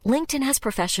Jobs. LinkedIn has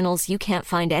professionals you can't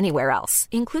find anywhere else,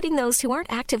 including those who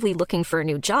aren't actively looking for a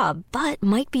new job, but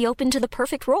might be open to the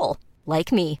perfect role,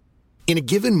 like me. In a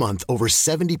given month, over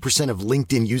 70% of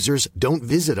LinkedIn users don't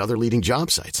visit other leading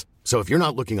job sites. So if you're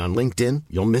not looking on LinkedIn,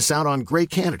 you'll miss out on great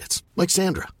candidates like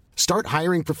Sandra. Start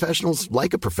hiring professionals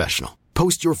like a professional.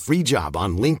 Post your free job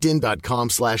on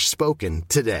linkedin.com/spoken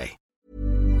today.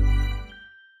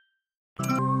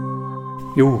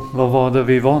 Jo, vad var det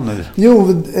vi var nu?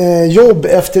 Jo, jobb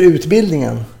efter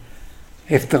utbildningen.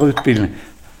 Efter utbildning.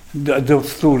 Då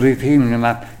stod det i tidningen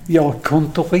att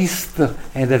kontorister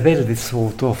är det väldigt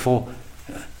svårt att få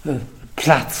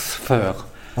plats för.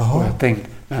 Aha. Och jag tänkte,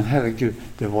 men herregud,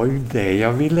 det var ju det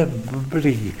jag ville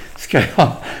bli. Ska jag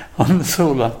ha en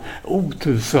sådan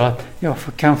otur så att jag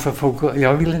kanske får gå?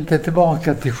 Jag vill inte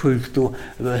tillbaka till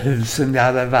husen jag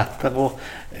hade varit där.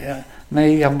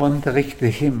 Nej, jag var inte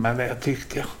riktigt hemma där,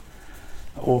 tyckte jag.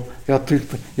 Och jag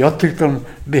tyckte de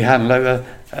behandlade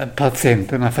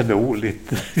patienterna för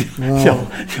dåligt. Ja.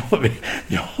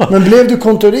 Men blev du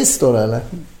kontorist då eller?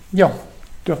 Ja,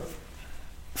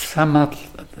 samma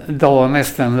dag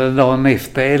nästan, dagen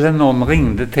efter, eller någon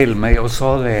ringde till mig och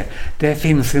sa det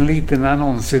finns en liten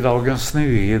annons i Dagens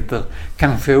Nyheter,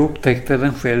 kanske jag upptäckte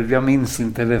den själv, jag minns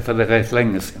inte det för det är rätt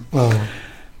länge sedan.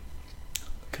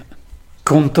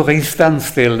 Kontorist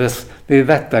anställdes vid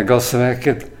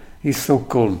Vättergasverket i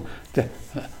Stockholm.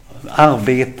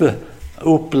 Arbete,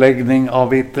 uppläggning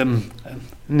av ett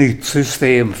nytt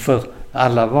system för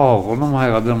alla varor de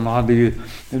här.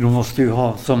 De måste ju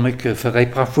ha så mycket för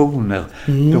reparationer.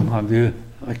 De hade ju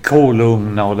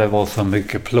kolugnar och det var så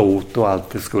mycket plåt och allt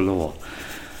det skulle vara.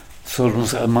 Så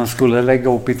man skulle lägga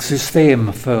upp ett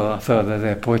system för det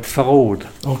där på ett förråd.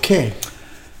 Okej.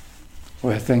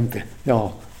 Och jag tänkte,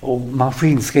 och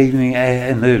maskinskrivning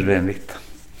är nödvändigt.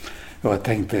 Och jag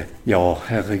tänkte,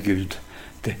 herregud,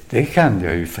 det kan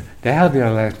jag ju. Det hade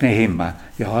jag lärt mig hemma.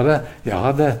 Jag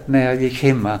hade när jag gick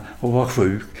hemma och var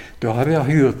sjuk, då hade jag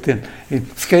hyrt en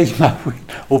skrivmaskin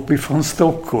uppifrån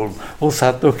Stockholm och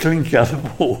satt och klinkade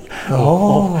på.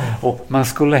 Och man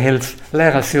skulle helst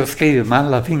lära sig att skriva med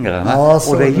alla fingrarna.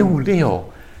 Och det gjorde jag.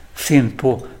 Sen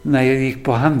när jag gick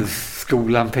på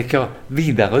Handelsskolan fick jag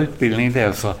vidare utbildning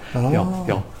där, så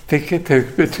jag fick ett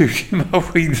högt betyg i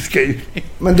maskinskrivning.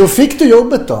 Men då fick du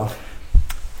jobbet då?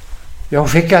 Jag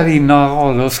skickade in några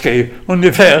rader och skrev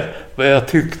ungefär vad jag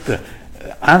tyckte.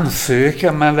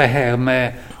 Ansöka med det här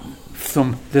med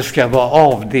som det ska vara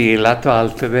avdelat och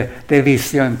allt det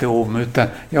visste jag inte om, utan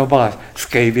jag bara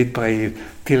skrev ett brev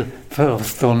till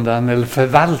föreståndaren eller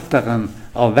förvaltaren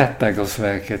av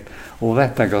Vättergasverket. Och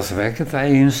Vättergasverket är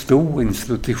en stor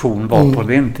institution på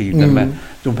den tiden med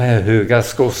de här höga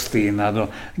skorstenarna och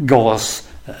gas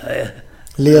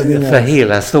för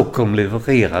hela Stockholm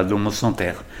levererade de och sånt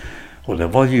där. Och det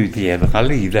var ju ett jävla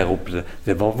liv där uppe.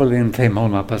 Det var väl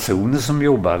 500 personer som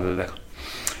jobbade där.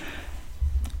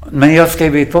 Men jag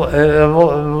skrev ett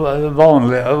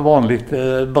vanligt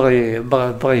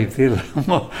brev till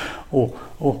dem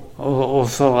och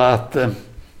sa att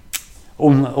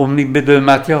om ni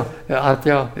bedömer att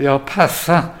jag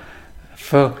passar,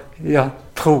 för jag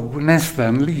tror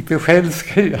nästan lite själv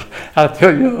att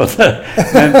jag gör det.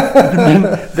 Men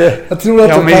det, jag tror att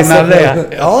jag menar det.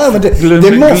 Ja, men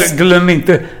det måste... Glöm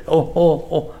inte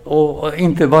och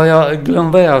inte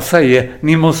glöm vad jag säger.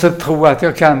 Ni måste tro att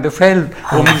jag kan det själv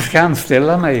om ni ska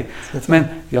anställa mig. Men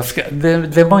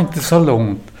det var inte så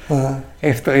långt.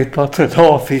 Efter ett par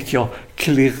dagar fick jag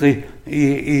klirr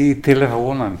i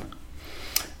telefonen.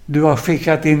 Du har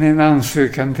skickat in en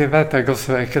ansökan till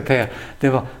Vättergasverket här.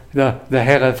 Det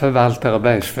här är förvaltare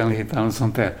Bergsten, heter han,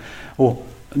 sånt där. Och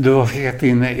du har skickat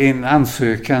in en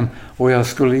ansökan och jag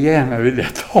skulle gärna vilja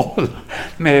tala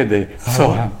med dig,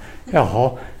 sa han.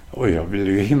 Jaha, och jag blev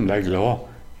ju himla glad.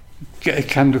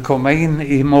 Kan du komma in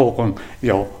imorgon?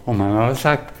 Ja, om han hade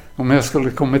sagt om jag skulle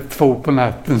kommit 2 på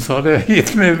natten så hade jag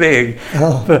gett mig iväg.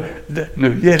 För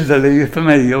nu gällde det ju för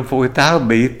mig att få ett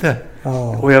arbete.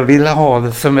 Och jag ville ha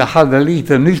det som jag hade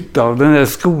lite nytta av den där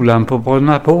skolan på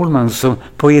Bröderna Pålman som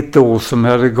på ett år som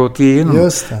jag hade gått igenom.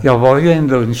 Just det. Jag var ju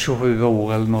ändå 27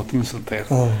 år eller någonting sånt där.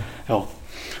 Ja.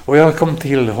 Och jag kom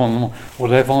till honom och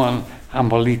det var han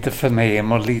var lite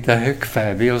förnäm och lite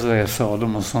högfärdig och så där, sa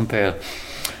de och sånt där.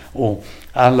 Och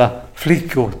alla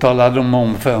flickor talade de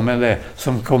om för mig det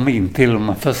som kom in till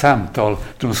dem för samtal.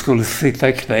 De skulle sitta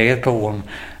i knät på honom.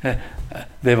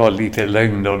 Det var lite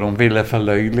lögn och de ville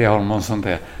förlöjliga honom och sånt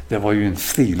där. Det var ju en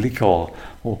stilig karl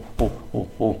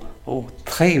och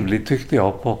trevligt tyckte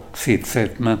jag på sitt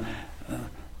sätt, men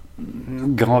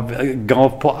gav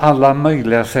på alla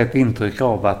möjliga sätt intryck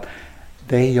av att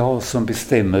det är jag som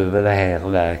bestämmer över det här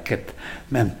verket.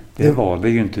 Men det var det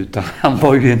ju inte, utan han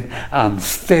var ju en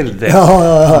anställd.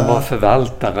 Han var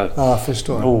förvaltare.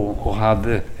 Förstår. Och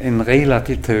hade en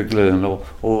relativt hög lön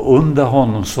och under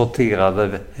honom sorterade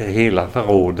hela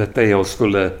förrådet där jag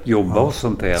skulle jobba och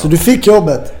sånt där. Så du fick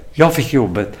jobbet? Jag fick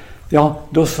jobbet. Ja,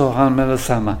 då sa han med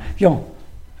detsamma.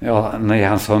 Nej,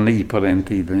 han sa ni på den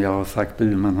tiden. Jag har sagt du,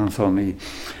 men han sa ni.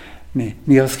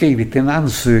 Ni har skrivit en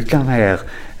ansökan här.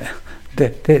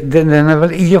 Den är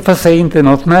väl i och för sig inte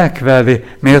något märkvärdigt,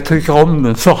 men jag tycker om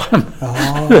den, sa han.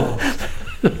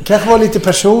 Kanske var lite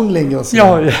personlig och så.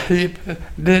 Ja,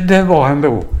 det var han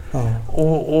då.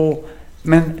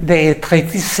 Men det är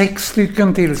 36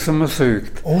 stycken till som har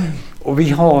sökt. Oj. Och vi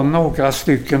har några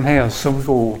stycken här som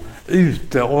går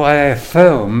ute och är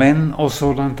förmän och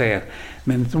sådant där.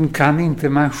 Men de kan inte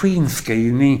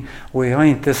maskinskrivning och jag är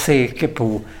inte säker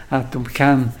på att de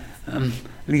kan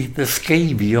lite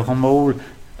skrivgöromål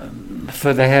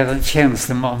för det här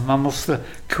tjänsten. Man måste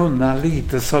kunna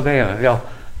lite sådär. Ja,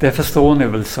 det förstår ni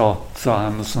väl, sa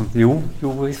han och sånt. Jo,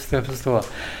 visst, jag förstår.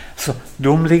 Så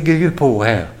de ligger ju på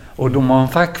här Och de har en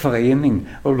fackförening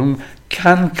och de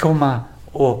kan komma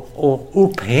och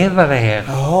upphäva det här.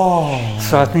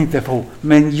 Så att ni inte får.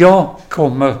 Men jag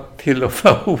kommer till att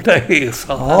förorda er.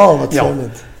 Vad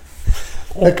trevligt.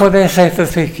 Och på det sättet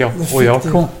fick jag. Och jag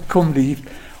kom dit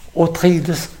och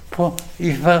trivdes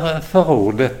i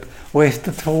förrådet. Och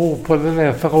efter 2 år på det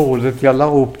där förrådet, jag la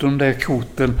upp de där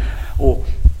korten. Och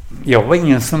jag var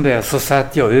ingen sån där, så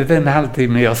satt jag över en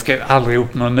halvtimme. Jag skrev aldrig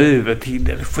upp någon övertid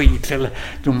eller skit. Eller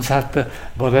de satte,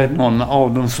 var det någon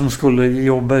av dem som skulle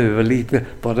jobba över lite,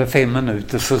 var det 5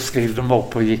 minuter så skrev de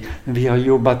upp och gick. Vi har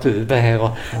jobbat över här och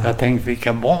jag tänkte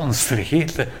vilka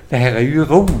barnsligheter. Det här är ju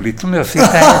roligt om jag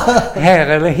sitter här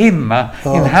eller hemma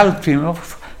en halvtimme.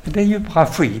 Det är ju bara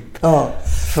skit.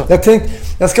 Jag tänkte,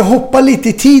 jag ska hoppa lite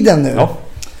i tiden nu.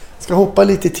 Ska hoppa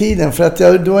lite i tiden för att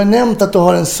du har nämnt att du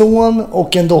har en son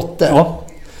och en dotter.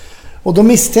 Och då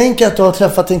misstänker jag att du har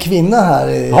träffat en kvinna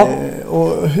här.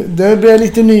 Och då blir jag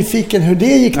lite nyfiken hur det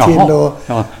gick till.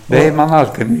 Det är man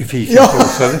alltid nyfiken på,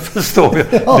 så det förstår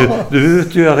jag. Du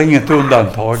utgör inget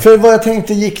undantag. För vad jag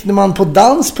tänkte, gick man på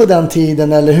dans på den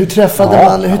tiden? Eller hur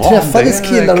träffades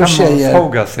killar och tjejer? Det kan man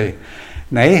fråga sig.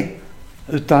 Nej,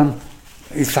 utan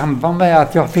i samband med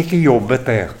att jag fick jobbet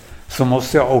där så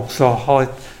måste jag också ha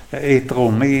ett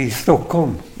rum i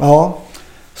Stockholm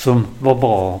som var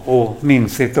bra och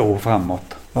minst ett år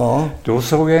framåt. Då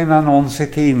såg jag en annons i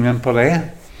tidningen på det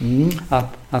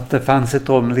att det fanns ett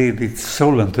rum ledigt i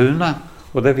Sollentuna,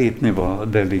 och det vet ni var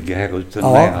det ligger här ute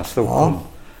nära Stockholm.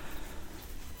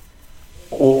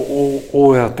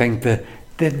 Och jag tänkte,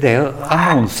 det där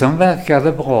annonsen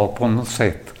verkade bra på något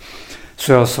sätt,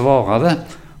 så jag svarade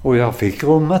och jag fick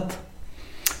rummet.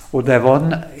 Och det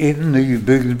var en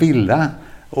nybyggd villa.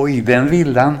 Och i den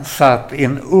villan satt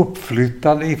en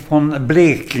uppflyttad ifrån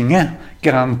Blekinge,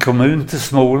 grannkommun till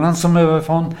Småland som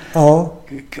överifrån.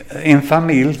 En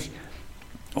familj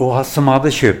som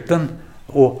hade köpt den.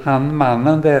 Och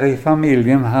mannen där i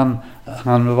familjen,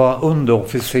 han var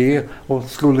underofficer och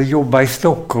skulle jobba i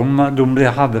Stockholm. De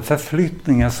hade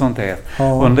förflyttningar och sånt där.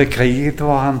 Under kriget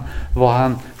var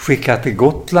han skickad till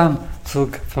Gotland, så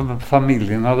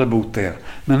familjen hade bott där.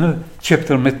 Men nu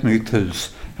köpte de ett nytt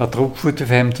hus. Jag tror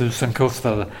 75 000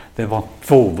 kostade. Det var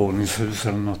 2-våningshus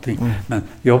eller någonting. Men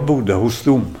jag bodde hos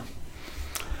dem.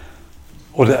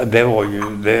 Och det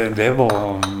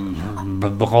var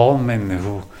bra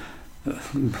människor.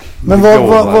 Men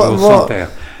och sånt där.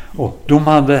 Och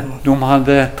de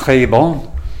hade 3 barn.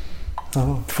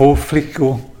 2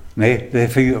 flickor. Nej,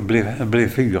 det blev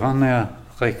 4 när jag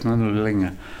räknade nu länge.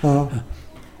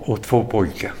 Och 2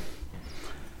 pojkar.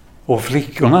 Och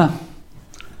flickorna,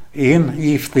 en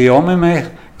gifte jag mig med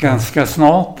ganska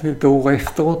snart, ett år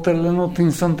efteråt eller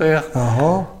någonting sånt där.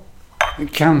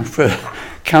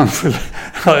 Kanske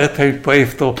har jag tänkt på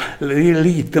efteråt,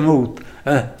 lite mot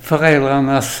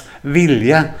föräldrarnas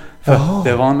vilja. För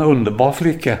det var en underbar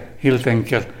flicka, helt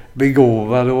enkelt.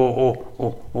 Begåvad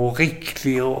och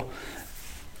riktig och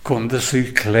kunde sy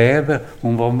kläder.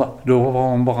 Då var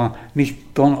hon bara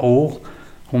 19 år.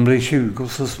 Hon blev 20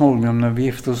 så småningom när vi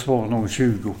gifte oss var hon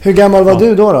 20. Hur gammal var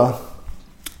du då?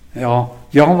 Ja,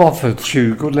 jag var född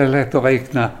 20, det är lätt att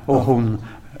räkna. Och hon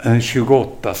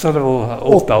 28, så det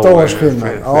var 8 års skillnad.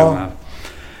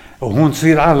 Och hon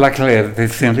sydde alla kläder till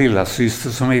sin lilla syster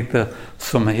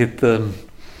som heter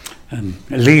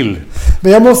Lill.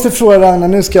 Men jag måste fråga Ragnar,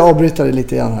 nu ska jag avbryta dig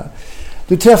lite grann här.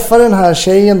 Du träffar den här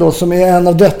tjejen då som är en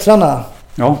av döttrarna.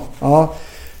 Ja.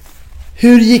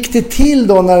 Hur gick det till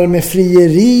då när med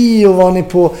frieri och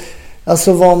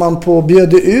var man på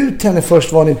bjöd ut henne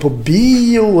först, var ni på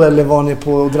bio eller var ni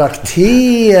på och drack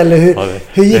te eller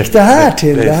hur gick det här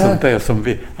till? Det är sånt där som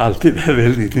vi alltid är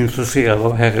väldigt intresserade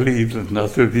av här i livet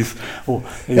naturligtvis. Och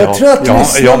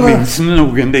jag minns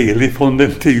nog en del ifrån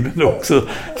den tiden också,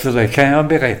 så det kan jag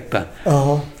berätta.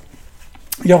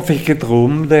 Jag fick ett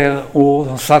rum där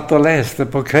och satt och läste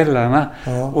på kvällarna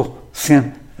och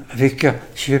sen fick jag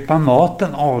köpa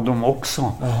maten av dem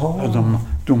också.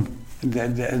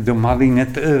 De hade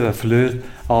inget överflöd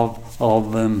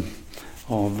av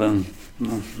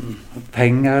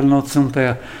pengar eller något sånt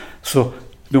där. Så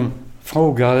de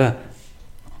frågade,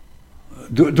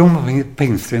 de var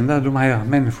pingstvänner, de här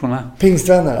människorna.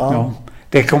 Pingstvänner, ja.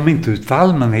 Det kom inte ut för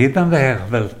allmänheten det här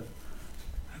väl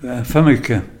för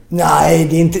mycket. Nej,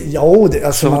 det är inte...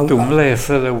 Så de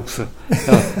läser det också.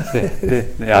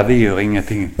 Det gör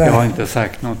ingenting. Nej. Jag har inte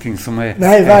sagt någonting som är...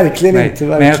 Nej, verkligen inte.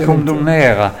 Men jag kom dem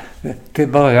nära. Till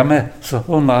börja med så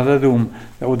undrade de,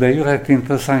 och det är ju rätt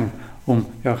intressant, om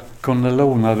jag kunde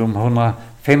låna dem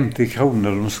 50 kronor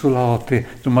de skulle ha till,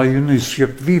 de har ju nyss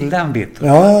köpt villan, vet du.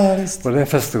 Ja, visst. Och det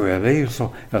förstår jag, det är ju så.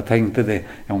 Jag tänkte det,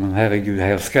 ja men herregud,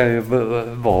 här ska jag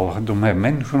vara, de här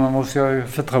människorna måste jag ju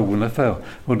förtroende för.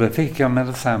 Och det fick jag med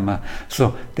detsamma.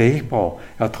 Så det gick bra.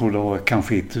 Jag tror det var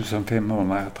kanske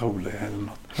 1500, jag tror det eller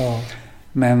något. Ja.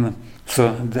 Men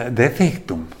så det fick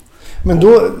de. Men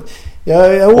då...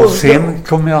 Och sen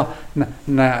kom jag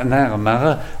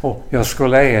närmare och jag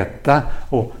skulle äta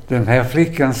och den här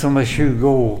flickan som var 20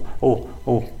 år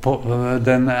och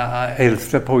den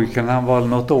äldste pojken, han var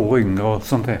något år yngre och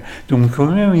sånt där. De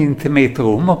kom ju in till mitt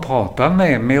rum och pratade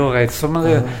med mig och rätt som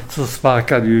det så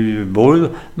sparkade ju boll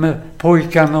med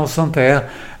pojkarna och sånt där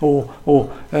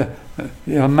och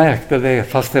jag märkte det,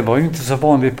 fast det var ju inte så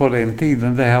vanligt på den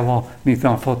tiden, det här var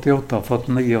 1948,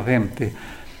 49 och 50.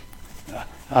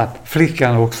 Att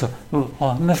flickan också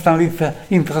var nästan lite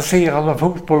intresserad av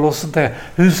fotboll och sånt där.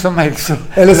 Hur som helst så...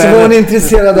 Eller så var hon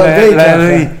intresserad av dig kanske.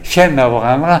 Vi känna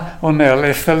varandra och när jag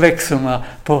läste läxorna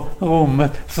på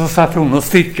rummet så satt hon och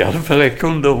stickade för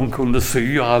det hon kunde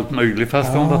sy och allt möjligt fast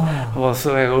hon var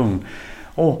så här ung.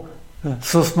 Och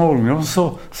så småningom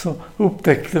så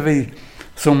upptäckte vi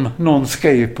som någon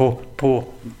skrev på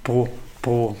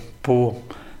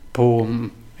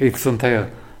ett sånt här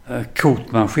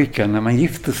kort man skickar när man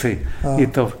gifter sig.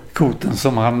 Ett av korten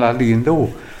som ramlade in då.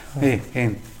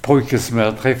 En pojke som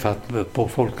jag träffat på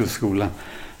folkhögskolan.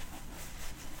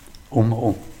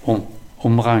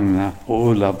 Om Ragnar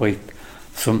och Ulla-Britt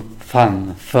som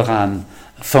fann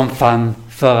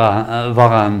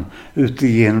varann ute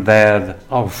i en värld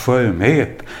av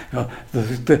skönhet. Ja,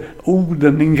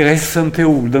 ingressen till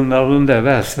orden av den där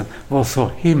versen var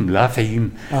så himla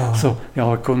fin. Så jag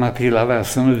har kunnat hela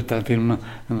versen utan till, men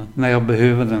när jag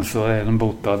behöver den så är den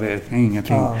borta, det är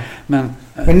ingenting. Men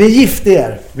ni gifte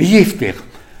er? Vi gifte er.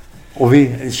 Och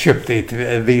vi köpte ett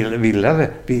villa.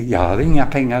 Jag hade inga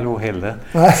pengar då heller.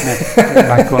 Men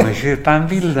man kunde köpa en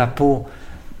villa på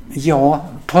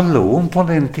lån på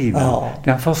den tiden.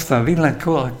 Den första villan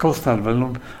kostade väl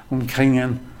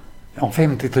omkring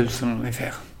 50 000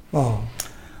 ungefär.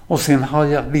 Och sen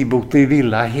har vi bott i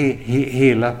villa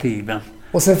hela tiden.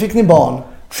 Och sen fick ni barn?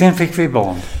 Sen fick vi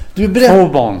barn. Två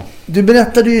barn. Du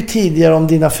berättade ju tidigare om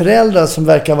dina föräldrar som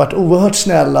verkar ha varit oerhört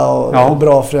snälla och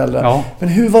bra föräldrar. Ja. Men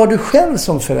hur var du själv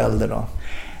som förälder då?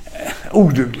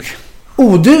 Oduglig.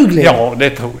 Oduglig? Ja, det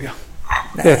tror jag.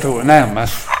 Det tror jag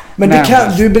närmast. Men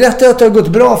du berättade att det har gått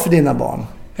bra för dina barn.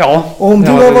 Ja. Och om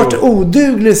du har varit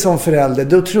oduglig som förälder,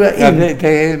 då tror jag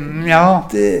inte...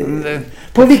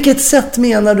 På vilket sätt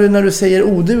menar du när du säger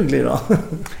oduglig då?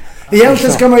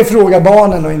 Egentligen ska man ju fråga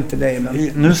barnen och inte dig.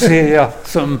 Men... Nu ser jag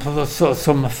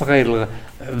som förälder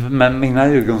med mina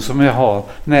ögon som jag har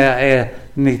när jag är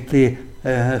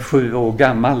 97 år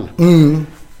gammal.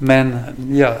 Men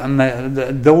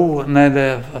när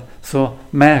det så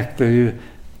märkte ju,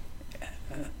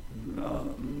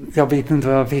 jag vet inte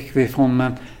vad jag fick det ifrån,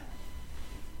 men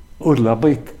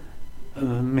Ulla-Britt,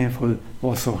 min fru,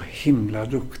 var så himla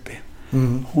duktig.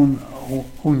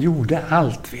 Hon gjorde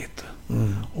allt, vet du.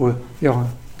 Och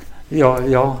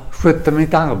jag skötte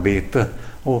mitt arbete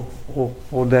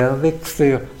och där växte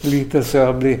jag lite så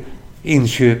jag blev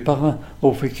inköpare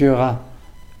och fick göra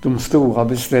de stora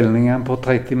beställningarna på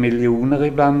 30 miljoner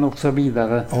ibland och så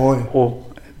vidare. Oj. Och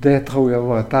det tror jag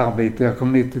var ett arbete. Jag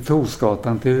kom ner till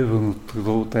Torsgatan till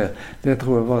huvudkontoret där. Det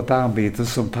tror jag var ett arbete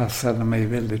som passade mig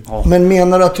väldigt bra. Men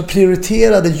menar du att du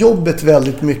prioriterade jobbet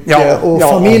väldigt mycket och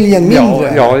familjen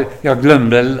mindre? Ja, jag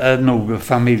glömde nog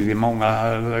familjen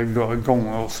många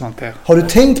gånger och sånt där. Har du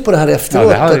tänkt på det här efteråt? Ja,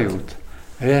 det har jag gjort.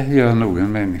 Det gör nog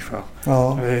en människa.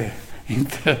 Ja.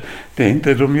 Det är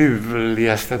inte de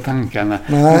ljuvligaste tankarna.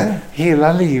 Nej.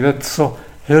 Hela livet så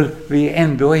höll vi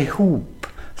ändå ihop.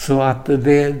 Så att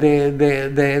det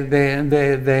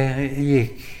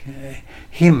gick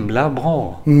himla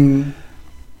bra.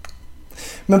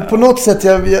 Men på något sätt,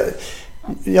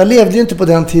 jag levde ju inte på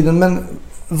den tiden, men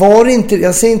var det inte,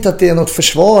 jag säger inte att det är något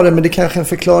försvar, men det är kanske en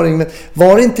förklaring, men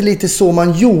var det inte lite så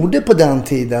man gjorde på den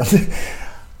tiden?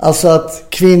 Alltså att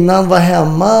kvinnan var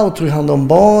hemma och tog hand om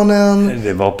barnen.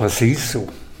 Det var precis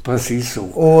så.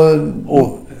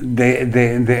 Och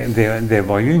det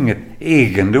var ju inget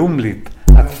egendomligt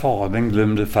att fadern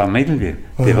glömde familjen.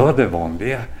 Det var det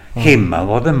vanliga. Hemma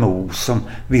var det mor som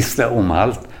visste om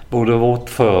allt. Både vårt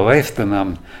för- och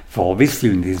efternamn. Far visste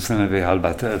ju inte när vi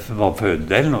var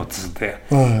födda eller något sånt där.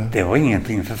 Det var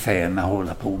ingenting för färna att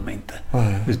hålla på med inte.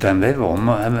 Utan det var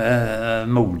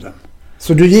modern.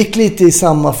 Så du gick lite i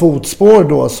samma fotspår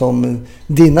då som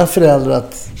dina föräldrar?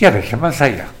 Ja, det kan man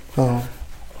säga.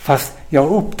 Fast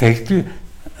jag upptäckte ju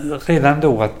redan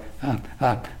då att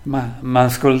att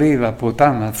man skulle leva på ett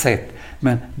annat sätt.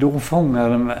 Men då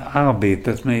fångade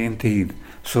arbetet med en tid.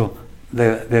 Så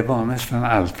det var nästan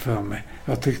allt för mig.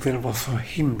 Jag tyckte det var så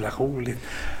himla roligt.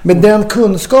 Men den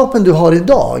kunskapen du har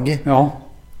idag,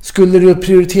 skulle du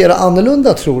prioritera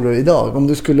annorlunda tror du idag? Om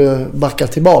du skulle backa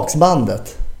tillbaks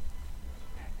bandet?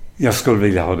 Jag skulle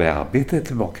vilja ha det arbetet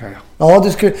tillbaka, Ja,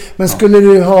 men skulle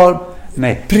du ha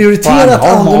prioriterat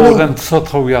annorlunda? Så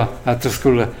tror jag att det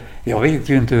skulle... Jag vet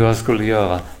ju inte hur jag skulle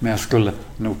göra, men jag skulle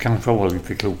nog kanske vara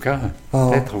lite klokare.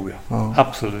 Ja. Det tror jag. Ja.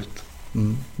 Absolut.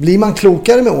 Mm. Blir man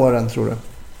klokare med åren, tror du?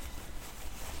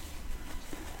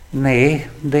 Nej,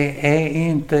 det är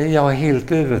inte jag är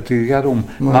helt övertygad om.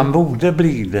 Man borde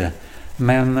bli det.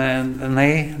 Men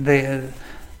nej,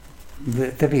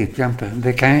 det vet jag inte.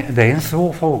 Det är en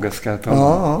svår fråga, ska jag ta.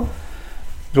 Ja.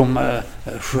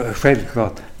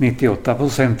 Självklart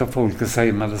 98% av folket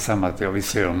säger man detsamma, att jag vill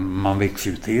se om man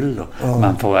växer till och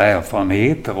man får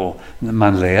erfarenheter och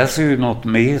man läser ju något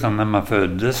mer än när man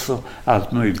föddes och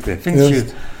allt möjligt. Det finns ju,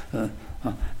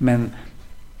 men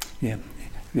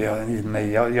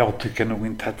jag tycker nog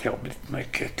inte att jag har blivit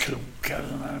mycket klokare.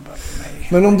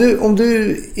 Men om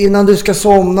du innan du ska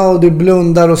somna och du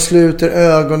blundar och sluter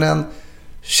ögonen,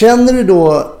 känner du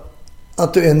då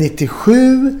att du är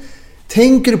 97?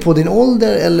 Tänker du på din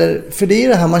ålder? Eller, för det är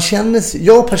det här,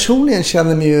 jag personligen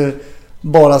känner mig ju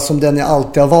bara som den jag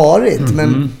alltid har varit.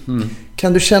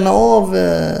 Kan du känna av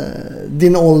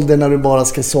din ålder när du bara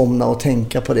ska somna och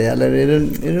tänka på det? Eller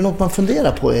är det något man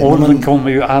funderar på? Åldern kommer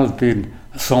ju alltid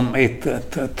som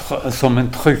som en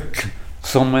tryck,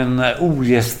 som en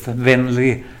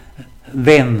ogästvänlig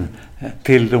vän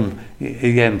till dem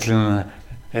egentligen.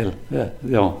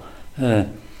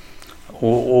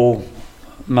 Och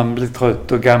man blir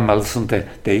trött och gammal och sånt där.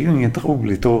 Det är ju inget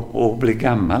roligt att bli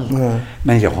gammal.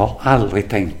 Men jag har aldrig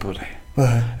tänkt på det.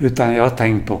 Utan jag har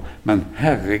tänkt på, men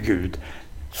herregud,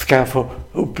 ska jag få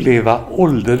uppleva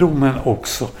ålderdomen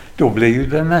också? Då blir ju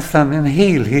det nästan en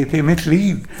helhet i mitt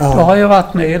liv. Då har jag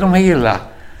varit med om hela.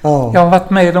 Jag har varit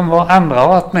med om vad andra har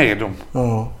varit med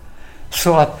om.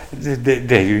 Så att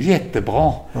det är ju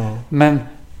jättebra. Men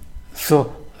så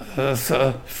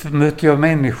möter jag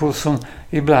människor som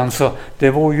ibland så, det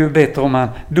var ju bättre om man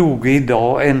dog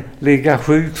idag än ligga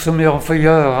sjuk som jag får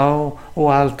göra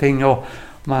och allting.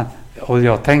 Och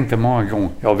jag tänkte många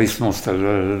gånger, visst måste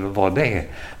det vara det.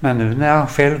 Men nu när jag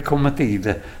själv kommit i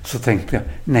det så tänkte jag,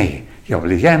 nej, jag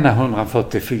blir gärna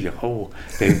 144 år.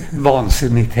 Det är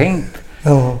vansinnigt tänkt.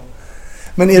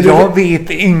 Men jag vet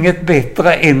inget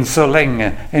bättre än så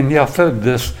länge än jag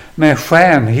föddes med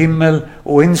stjärnhimmel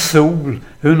och en sol.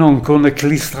 Hur någon kunde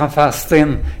klistra fast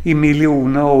den i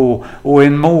miljoner år och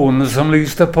en måne som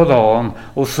lyste på dagen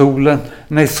och solen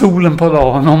på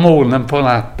dagen och månen på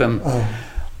natten.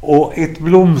 Och ett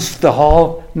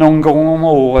blomsterhav någon gång om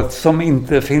året som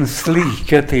inte finns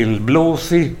like till.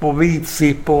 Blåsipp och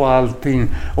vitsipp och allting.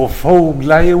 Och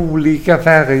fåglar i olika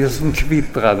färger som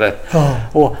kvittrade.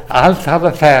 Och allt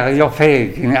hade färg och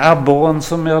fägring. Abborren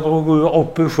som jag drog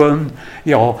upp i sjön.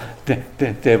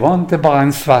 Det var inte bara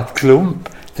en svart klump.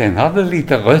 Den hade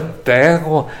lite rött där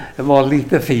och var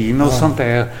lite fin och sånt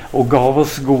där. Och gav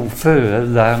oss god föda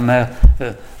där när...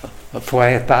 få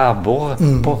äta abbor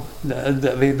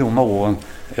vid de åren.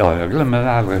 Jag glömmer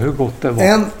aldrig hur gott det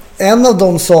var. En av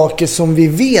de saker som vi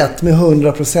vet med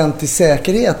 100% i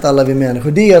säkerhet, alla vi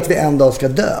människor, det är att vi en dag ska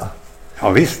dö. Ja,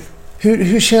 visst.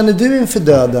 Hur känner du inför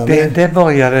döden? Det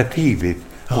började tidigt.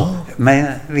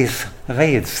 Med viss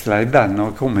rädsla ibland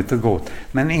har kommit och gått.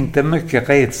 Men inte mycket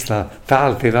rädsla. För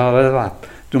alltid har det varit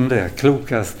de där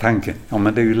klokaste tanken.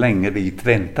 Men det är ju länge dit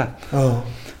vänta.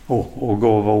 Och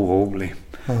gå och vara orolig.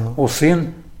 Och sen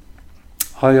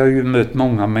har jag ju mött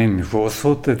många människor och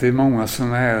suttit i många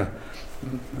sådana här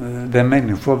där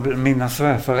människor, mina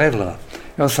svärföräldrar,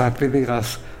 jag satt vid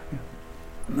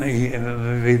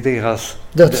deras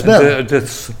dödsbädd.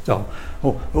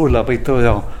 Och Ulla-Britt och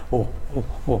jag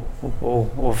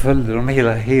och följde dem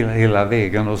hela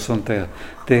vägen och sånt där.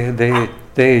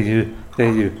 Det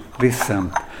är ju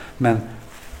vissamt. Men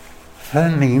för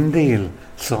min del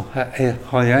så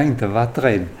har jag inte varit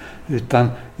rädd, utan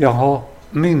jag har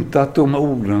myntat de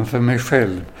orden för mig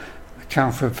själv.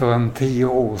 Kanske för 10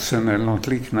 år sedan eller något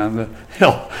liknande.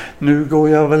 Nu går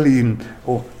jag väl in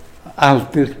och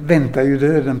alltid väntar ju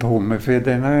döden på mig, för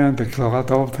den har jag inte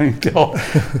klarat av, tänkte jag.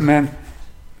 Men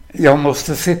jag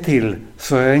måste se till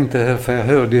så jag inte, för jag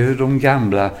hörde hur de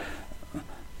gamla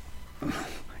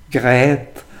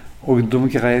grät. Och de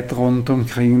grät runt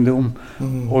omkring dem.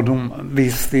 Och de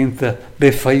visste inte,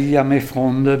 befria mig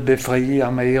från det,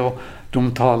 befria mig. Och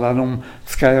de talade om,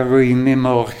 ska jag gå in i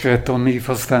mörkret och ni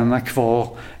får stanna kvar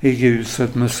i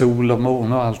ljuset med sol och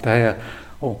måne och allt det här.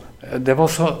 Och det var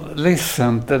så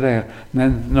ledsamt det där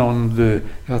när någon dö.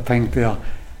 Jag tänkte,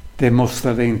 det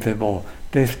måste det inte vara.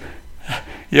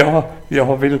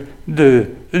 Jag vill dö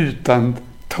utan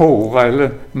tårar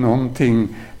eller någonting.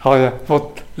 Har jag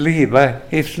fått leva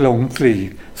ett långt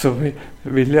liv så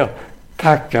vill jag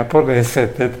tacka på det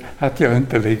sättet att jag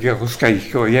inte ligger och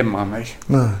skriker och gömmer mig.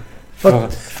 Nej.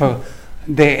 För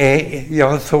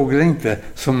jag såg det inte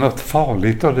som något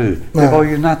farligt att dö. Det var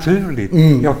ju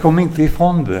naturligt. Jag kom inte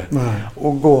ifrån det. Nej.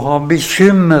 Och gå och ha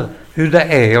bekymmer hur det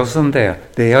är och sånt där,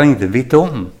 det jag inte vet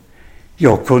om.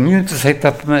 Jag kunde ju inte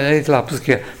sätta på mig ett lapp och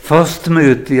skriva, först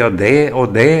möter jag det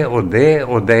och det och det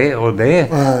och det och det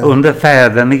under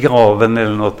färden i graven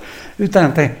eller något.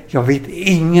 Utan jag vet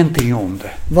ingenting om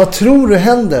det. Vad tror du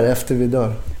händer efter vi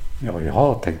dör? Ja, jag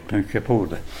har tänkt mycket på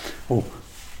det.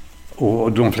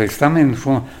 Och de flesta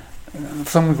människor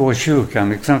som går i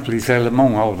kyrkan exempelvis, eller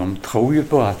många av dem, tror ju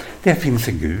på att det finns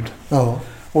en Gud. Ja.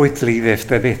 Och ett liv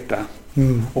efter detta.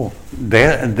 Och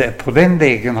på den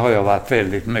vägen har jag varit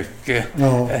väldigt mycket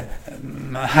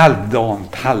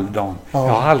halvdant. Ja.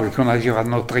 Jag har aldrig kunnat göra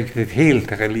något riktigt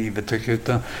helt här i livet, tycker jag,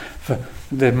 utan för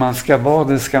det man ska vara,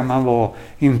 det ska man vara,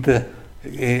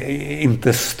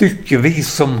 inte styckevis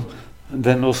som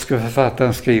den norska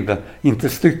författaren skriver, inte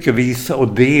styckevis och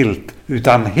delt,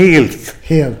 utan helt.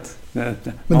 Men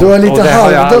du är lite och det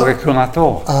har jag aldrig kunnat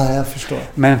vara. Jag förstår.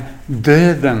 Men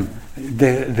döden,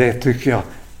 det tycker jag,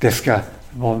 det ska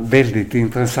vara väldigt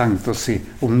intressant att se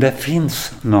om det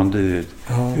finns någon död.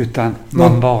 Utan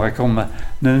man bara kommer.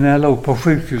 Nu när jag låg på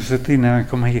sjukhuset innan jag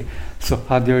kom hit så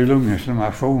hade jag ju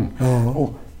lunginflammation.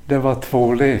 Och det var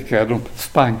 2 läkare, de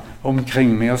sprang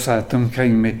omkring mig och satt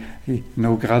omkring mig i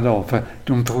några dagar, för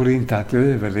de trodde inte att jag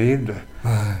överlevde.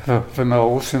 För några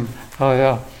år sedan har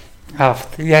jag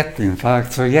haft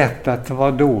hjärtinfarkt, så hjärtat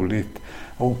var dåligt.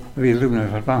 Och vid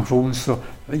lunginflammation så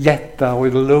hjärta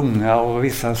och lunga och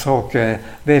vissa saker är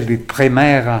väldigt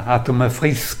primära, att de är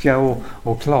friska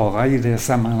och klara i det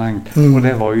sammanhanget. Och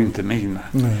det var ju inte mina.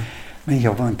 Men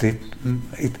jag var inte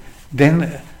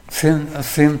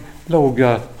sen låg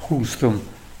jag hos dem,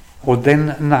 och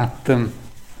den natten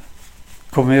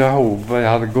kommer jag ihåg vad jag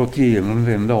hade gått igenom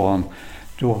den dagen.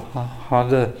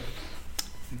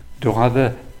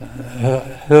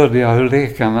 Hörde jag hur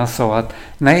läkarna sa att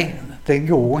nej, det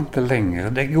går inte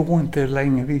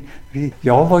längre.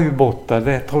 Jag var ju borta,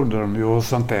 det trodde de ju och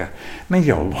sånt där. Men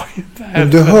jag var ju där.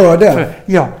 Du hörde?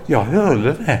 Ja, jag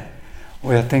hörde det.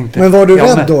 Och jag tänkte, men var du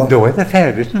rädd då? Då är det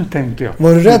färdigt nu, tänkte jag.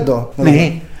 Var du rädd då?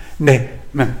 Nej,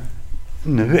 men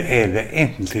nu är det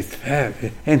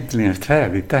äntligen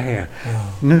färdigt det här.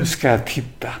 Nu ska jag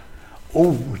titta.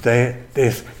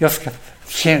 Jag ska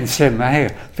känna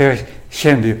här. För jag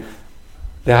kände ju,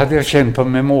 det hade jag känt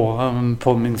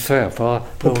på min svärfar.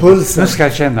 På pulsen? Nu ska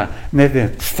jag känna när den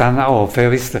stannar av, för jag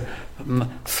visste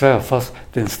svärfar,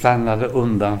 den stannade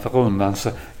undan för undan, så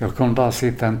jag kunde bara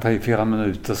sitta 3-4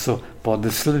 minuter så var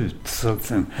det slut. Så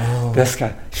sen, det ska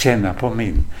jag känna på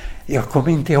min. Jag kom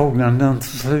inte ihåg när den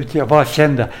slut, jag bara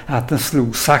kände att den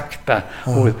slog sakta.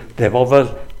 Och det var väl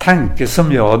tanke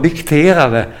som jag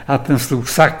dikterade, att den slog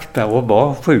sakta och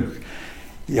var sjuk.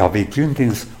 Jag vet ju inte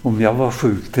ens om jag var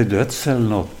sjuk till döds eller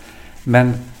något.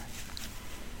 Men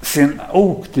sen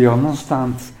åkte jag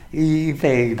någonstans i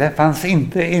väg. Det fanns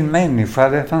inte en människa,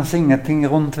 det fanns ingenting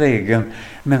runt vägen.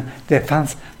 Men det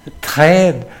fanns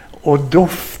träd och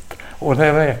doft. Och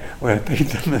jag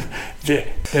tänkte,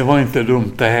 det var inte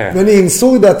dumt det här. Men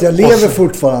insåg du att jag lever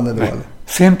fortfarande då?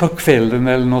 Sen på kvällen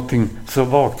eller någonting så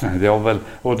vaknade jag väl.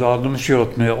 Och då hade de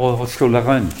kört mig och skulle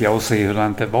röntga och se hur det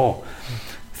inte var.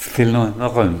 Till någon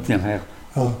röntgen här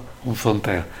och sånt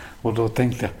där. Och då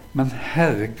tänkte jag, men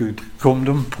herregud, kom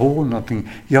de på någonting?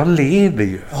 Jag lever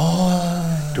ju.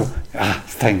 Då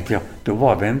tänkte jag, då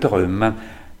var det en dröm. Men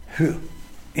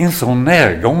en sån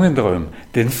närgången dröm,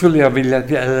 den skulle jag vilja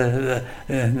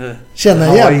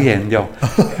känna igen. Ja.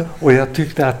 Och jag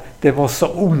tyckte att det var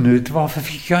så onödigt. Varför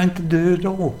fick jag inte dö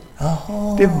då?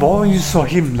 Det var ju så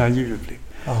himla ljuvligt.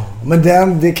 Men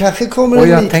det kanske kommer och en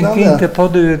jag liknande. tänker inte på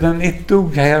döden ett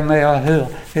dugg här när jag hör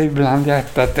ibland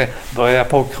hjärtat det börjar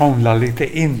på att krångla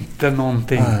lite, inte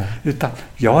någonting. Utan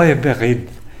jag är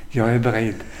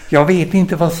beredd. Jag vet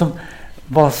inte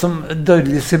vad som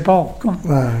döljer sig bakom.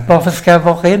 Varför ska jag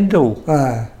vara rädd då?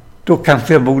 Då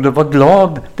kanske jag borde vara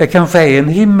glad. Det kanske är en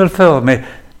himmel för mig.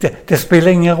 Det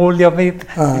spelar ingen roll,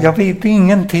 jag vet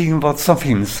ingenting vad som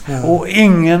finns. Och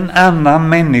ingen annan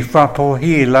människa på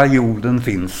hela jorden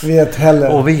finns. Vet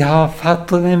heller. Och vi har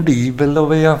fått en bibel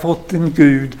och vi har fått en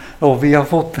Gud och vi har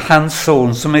fått hans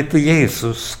son som heter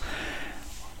Jesus.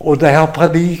 Och det har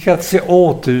predikats i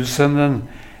årtusenden,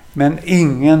 men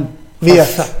ingen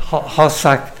har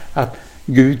sagt att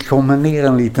Gud kommer ner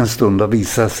en liten stund och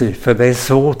visar sig. För det är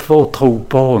svårt för att tro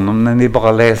på honom när ni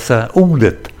bara läser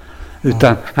ordet.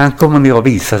 Utan han kommer ner och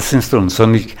visar sig en stund så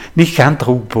ni kan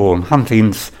tro på honom. Han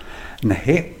finns.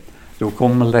 Nej, då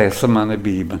läser man i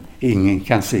Bibeln. Ingen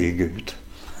kan se Gud.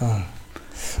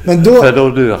 Men då... För då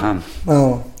dör han.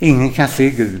 Ingen kan se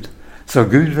Gud. Så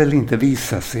Gud vill inte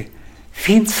visa sig.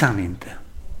 Finns han inte?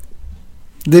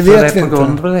 Det vet vi inte. På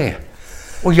grund av det.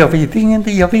 Och jag vet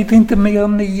ingenting. Jag vet inte mer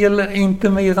än ni eller inte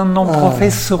mer än någon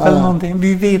professor eller någonting.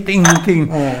 Vi vet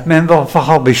ingenting. Men varför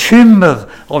ha bekymmer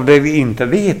av det vi inte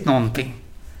vet någonting?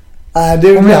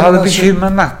 Om jag hade bekymmer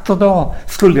natt och dag,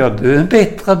 skulle jag dö en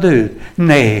bättre död?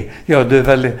 Nej, jag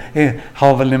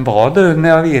har väl en bra död när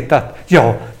jag vet att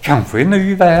kanske en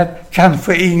ny värld,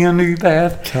 kanske ingen ny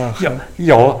värld.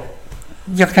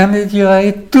 Jag kan inte göra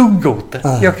ett dugg åt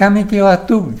det. Jag kan inte göra ett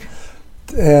dugg.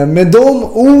 Med de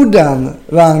orden,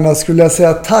 Ragnar, skulle jag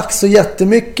säga tack så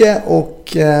jättemycket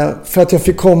och för att jag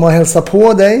fick komma och hälsa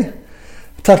på dig.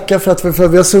 Tackar för att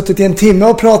vi har suttit i en timme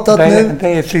och pratat nu. Det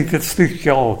är ett litet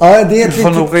stycke av. Du får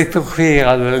nog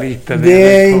retuschera det lite.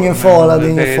 Det är ingen fara, det är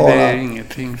ingen fara. Det är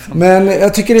ingenting som... Men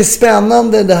jag tycker det är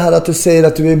spännande det här att du säger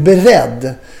att du är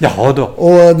beredd. Ja då.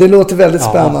 Och det låter väldigt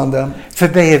spännande. För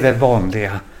det är det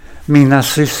vanliga. Mina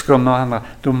syskon och andra,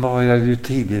 de började ju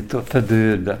tidigt för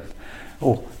döden.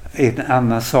 Och en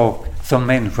annan sak som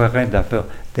människor är rädda för,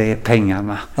 det är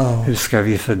pengarna. Hur ska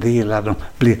vi fördela dem?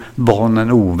 Blir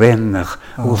barnen ovänner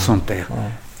och sånt där?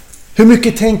 Hur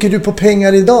mycket tänker du på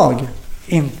pengar idag?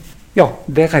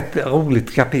 Det är ett rätt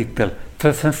roligt kapitel.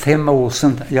 För 5 år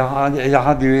sedan, jag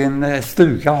hade ju en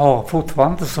stuga har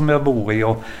fortfarande som jag bor i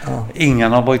och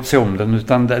ingen har brytt sig om den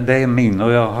utan det är min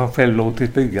och jag har själv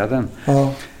låtit bygga den.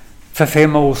 För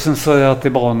 5 år sedan sa jag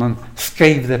till barnen,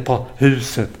 skriv det på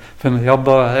huset. För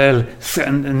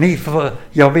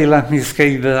jag vill att ni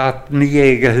skriver att ni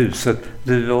äger huset,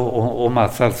 du och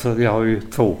Mats, alltså jag har ju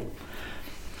 2.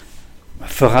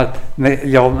 För att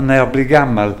när jag blir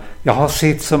gammal, jag har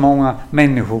sett så många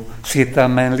människor sitta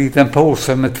med en liten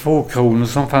påse med 2 kronor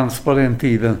som fanns på den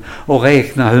tiden och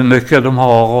räkna hur mycket de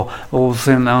har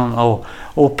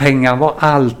och pengar var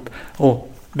allt och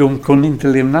de kunde inte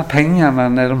lämna pengarna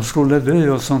när de skulle dö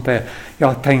och sånt där.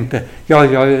 Jag tänkte,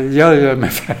 jag gör mig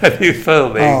färdig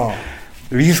förväg.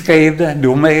 Vi skrev det,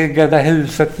 de äger det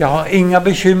huset. Jag har inga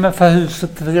bekymmer för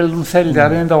huset. Vill de sälja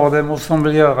det en dag, det måste de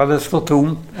väl göra, det står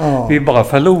tomt. Vi bara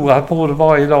förlorar på det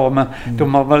varje dag, men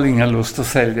de har väl ingen lust att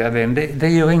sälja den. Det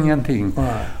gör ingenting.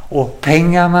 Och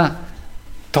pengarna,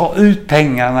 ta ut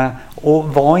pengarna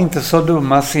och var inte så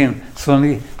dumma sen så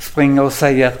ni springer och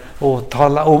säger och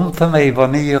tala om för mig vad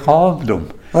ni gör av dem.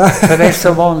 För det är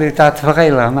så vanligt att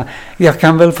föräldrarna, jag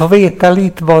kan väl få veta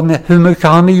lite hur mycket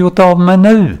har ni gjort av med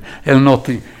nu? Eller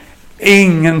någonting.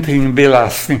 Ingenting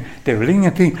belastning. Det är väl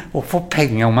ingenting att få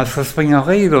pengar om man ska springa och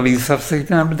redovisa sig.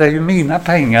 Det är ju mina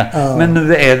pengar. Men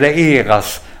nu är det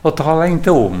eras. Och tala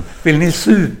inte om. Vill ni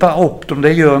supa upp dem?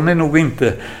 Det gör ni nog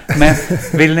inte. Men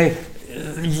vill ni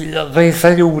resa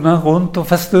jorden runt och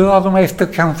förstöra dem efter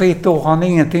kanske 1 år har ni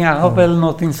ingenting arv eller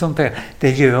någonting sånt där.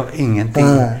 Det gör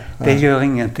ingenting. Det gör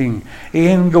ingenting.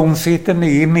 En gång sitter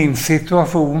ni i min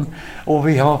situation och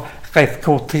vi har rätt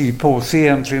kort tid på oss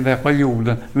egentligen där på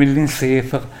jorden. Vill ni se,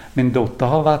 för min dotter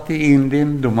har varit i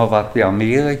Indien, de har varit i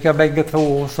Amerika bägge 2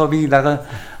 och så vidare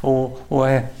och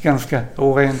är ganska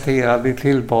orienterade i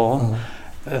tillvaron.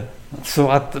 Så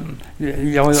att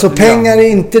så pengar är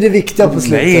inte det viktiga på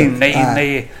slutet?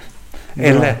 Nej.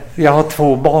 Eller jag har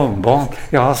 2 barnbarn.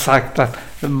 Jag har sagt att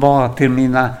bara till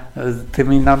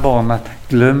mina barn att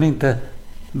glöm inte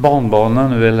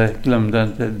barnbarnen nu, eller glöm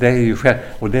det är ju själv.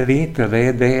 Och det vet jag,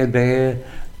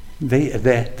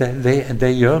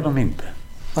 det gör de inte.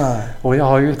 Och jag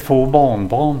har ju 2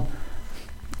 barnbarn.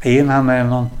 En han är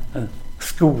någon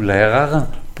skollärare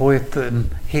på ett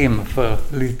hem för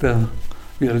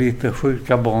lite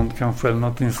sjuka barn kanske, eller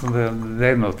någonting sånt där. Det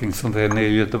är någonting sånt där nere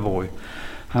i Göteborg.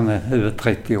 Han är över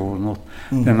 30 år något.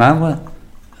 Den andra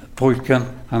pojken,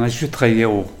 han är 23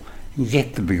 år.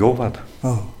 Jättebegåvad.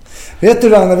 Vet du,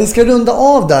 Ragnar, vi ska runda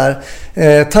av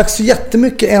där. Tack så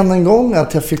jättemycket än en gång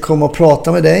att jag fick komma och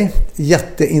prata med dig.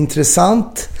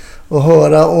 Jätteintressant att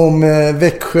höra om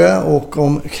Växjö och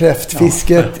om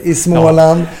kräftfisket i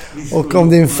Småland och om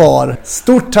din far.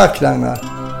 Stort tack, Ragnar.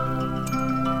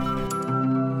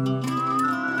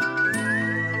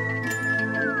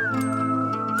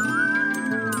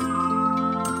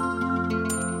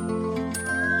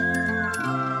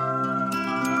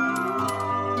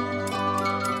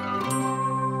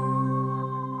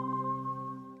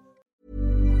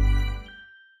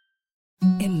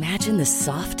 imagine the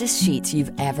softest sheets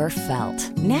you've ever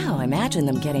felt. Now imagine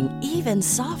them getting even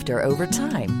softer over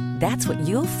time. That's what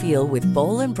you'll feel with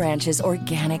Boll & Branch's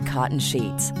organic cotton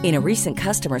sheets. In a recent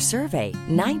customer survey,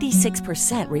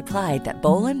 96% replied that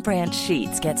Boll & Branch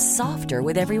sheets get softer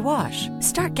with every wash.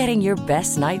 Start getting your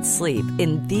best night's sleep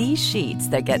in these sheets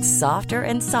that get softer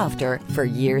and softer for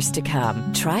years to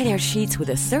come. Try their sheets with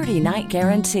a 30-night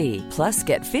guarantee. Plus,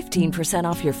 get 15%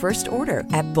 off your first order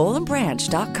at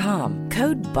bollandbranch.com.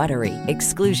 Code BUTTERY.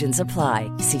 Exclusions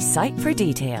apply. See site for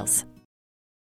details.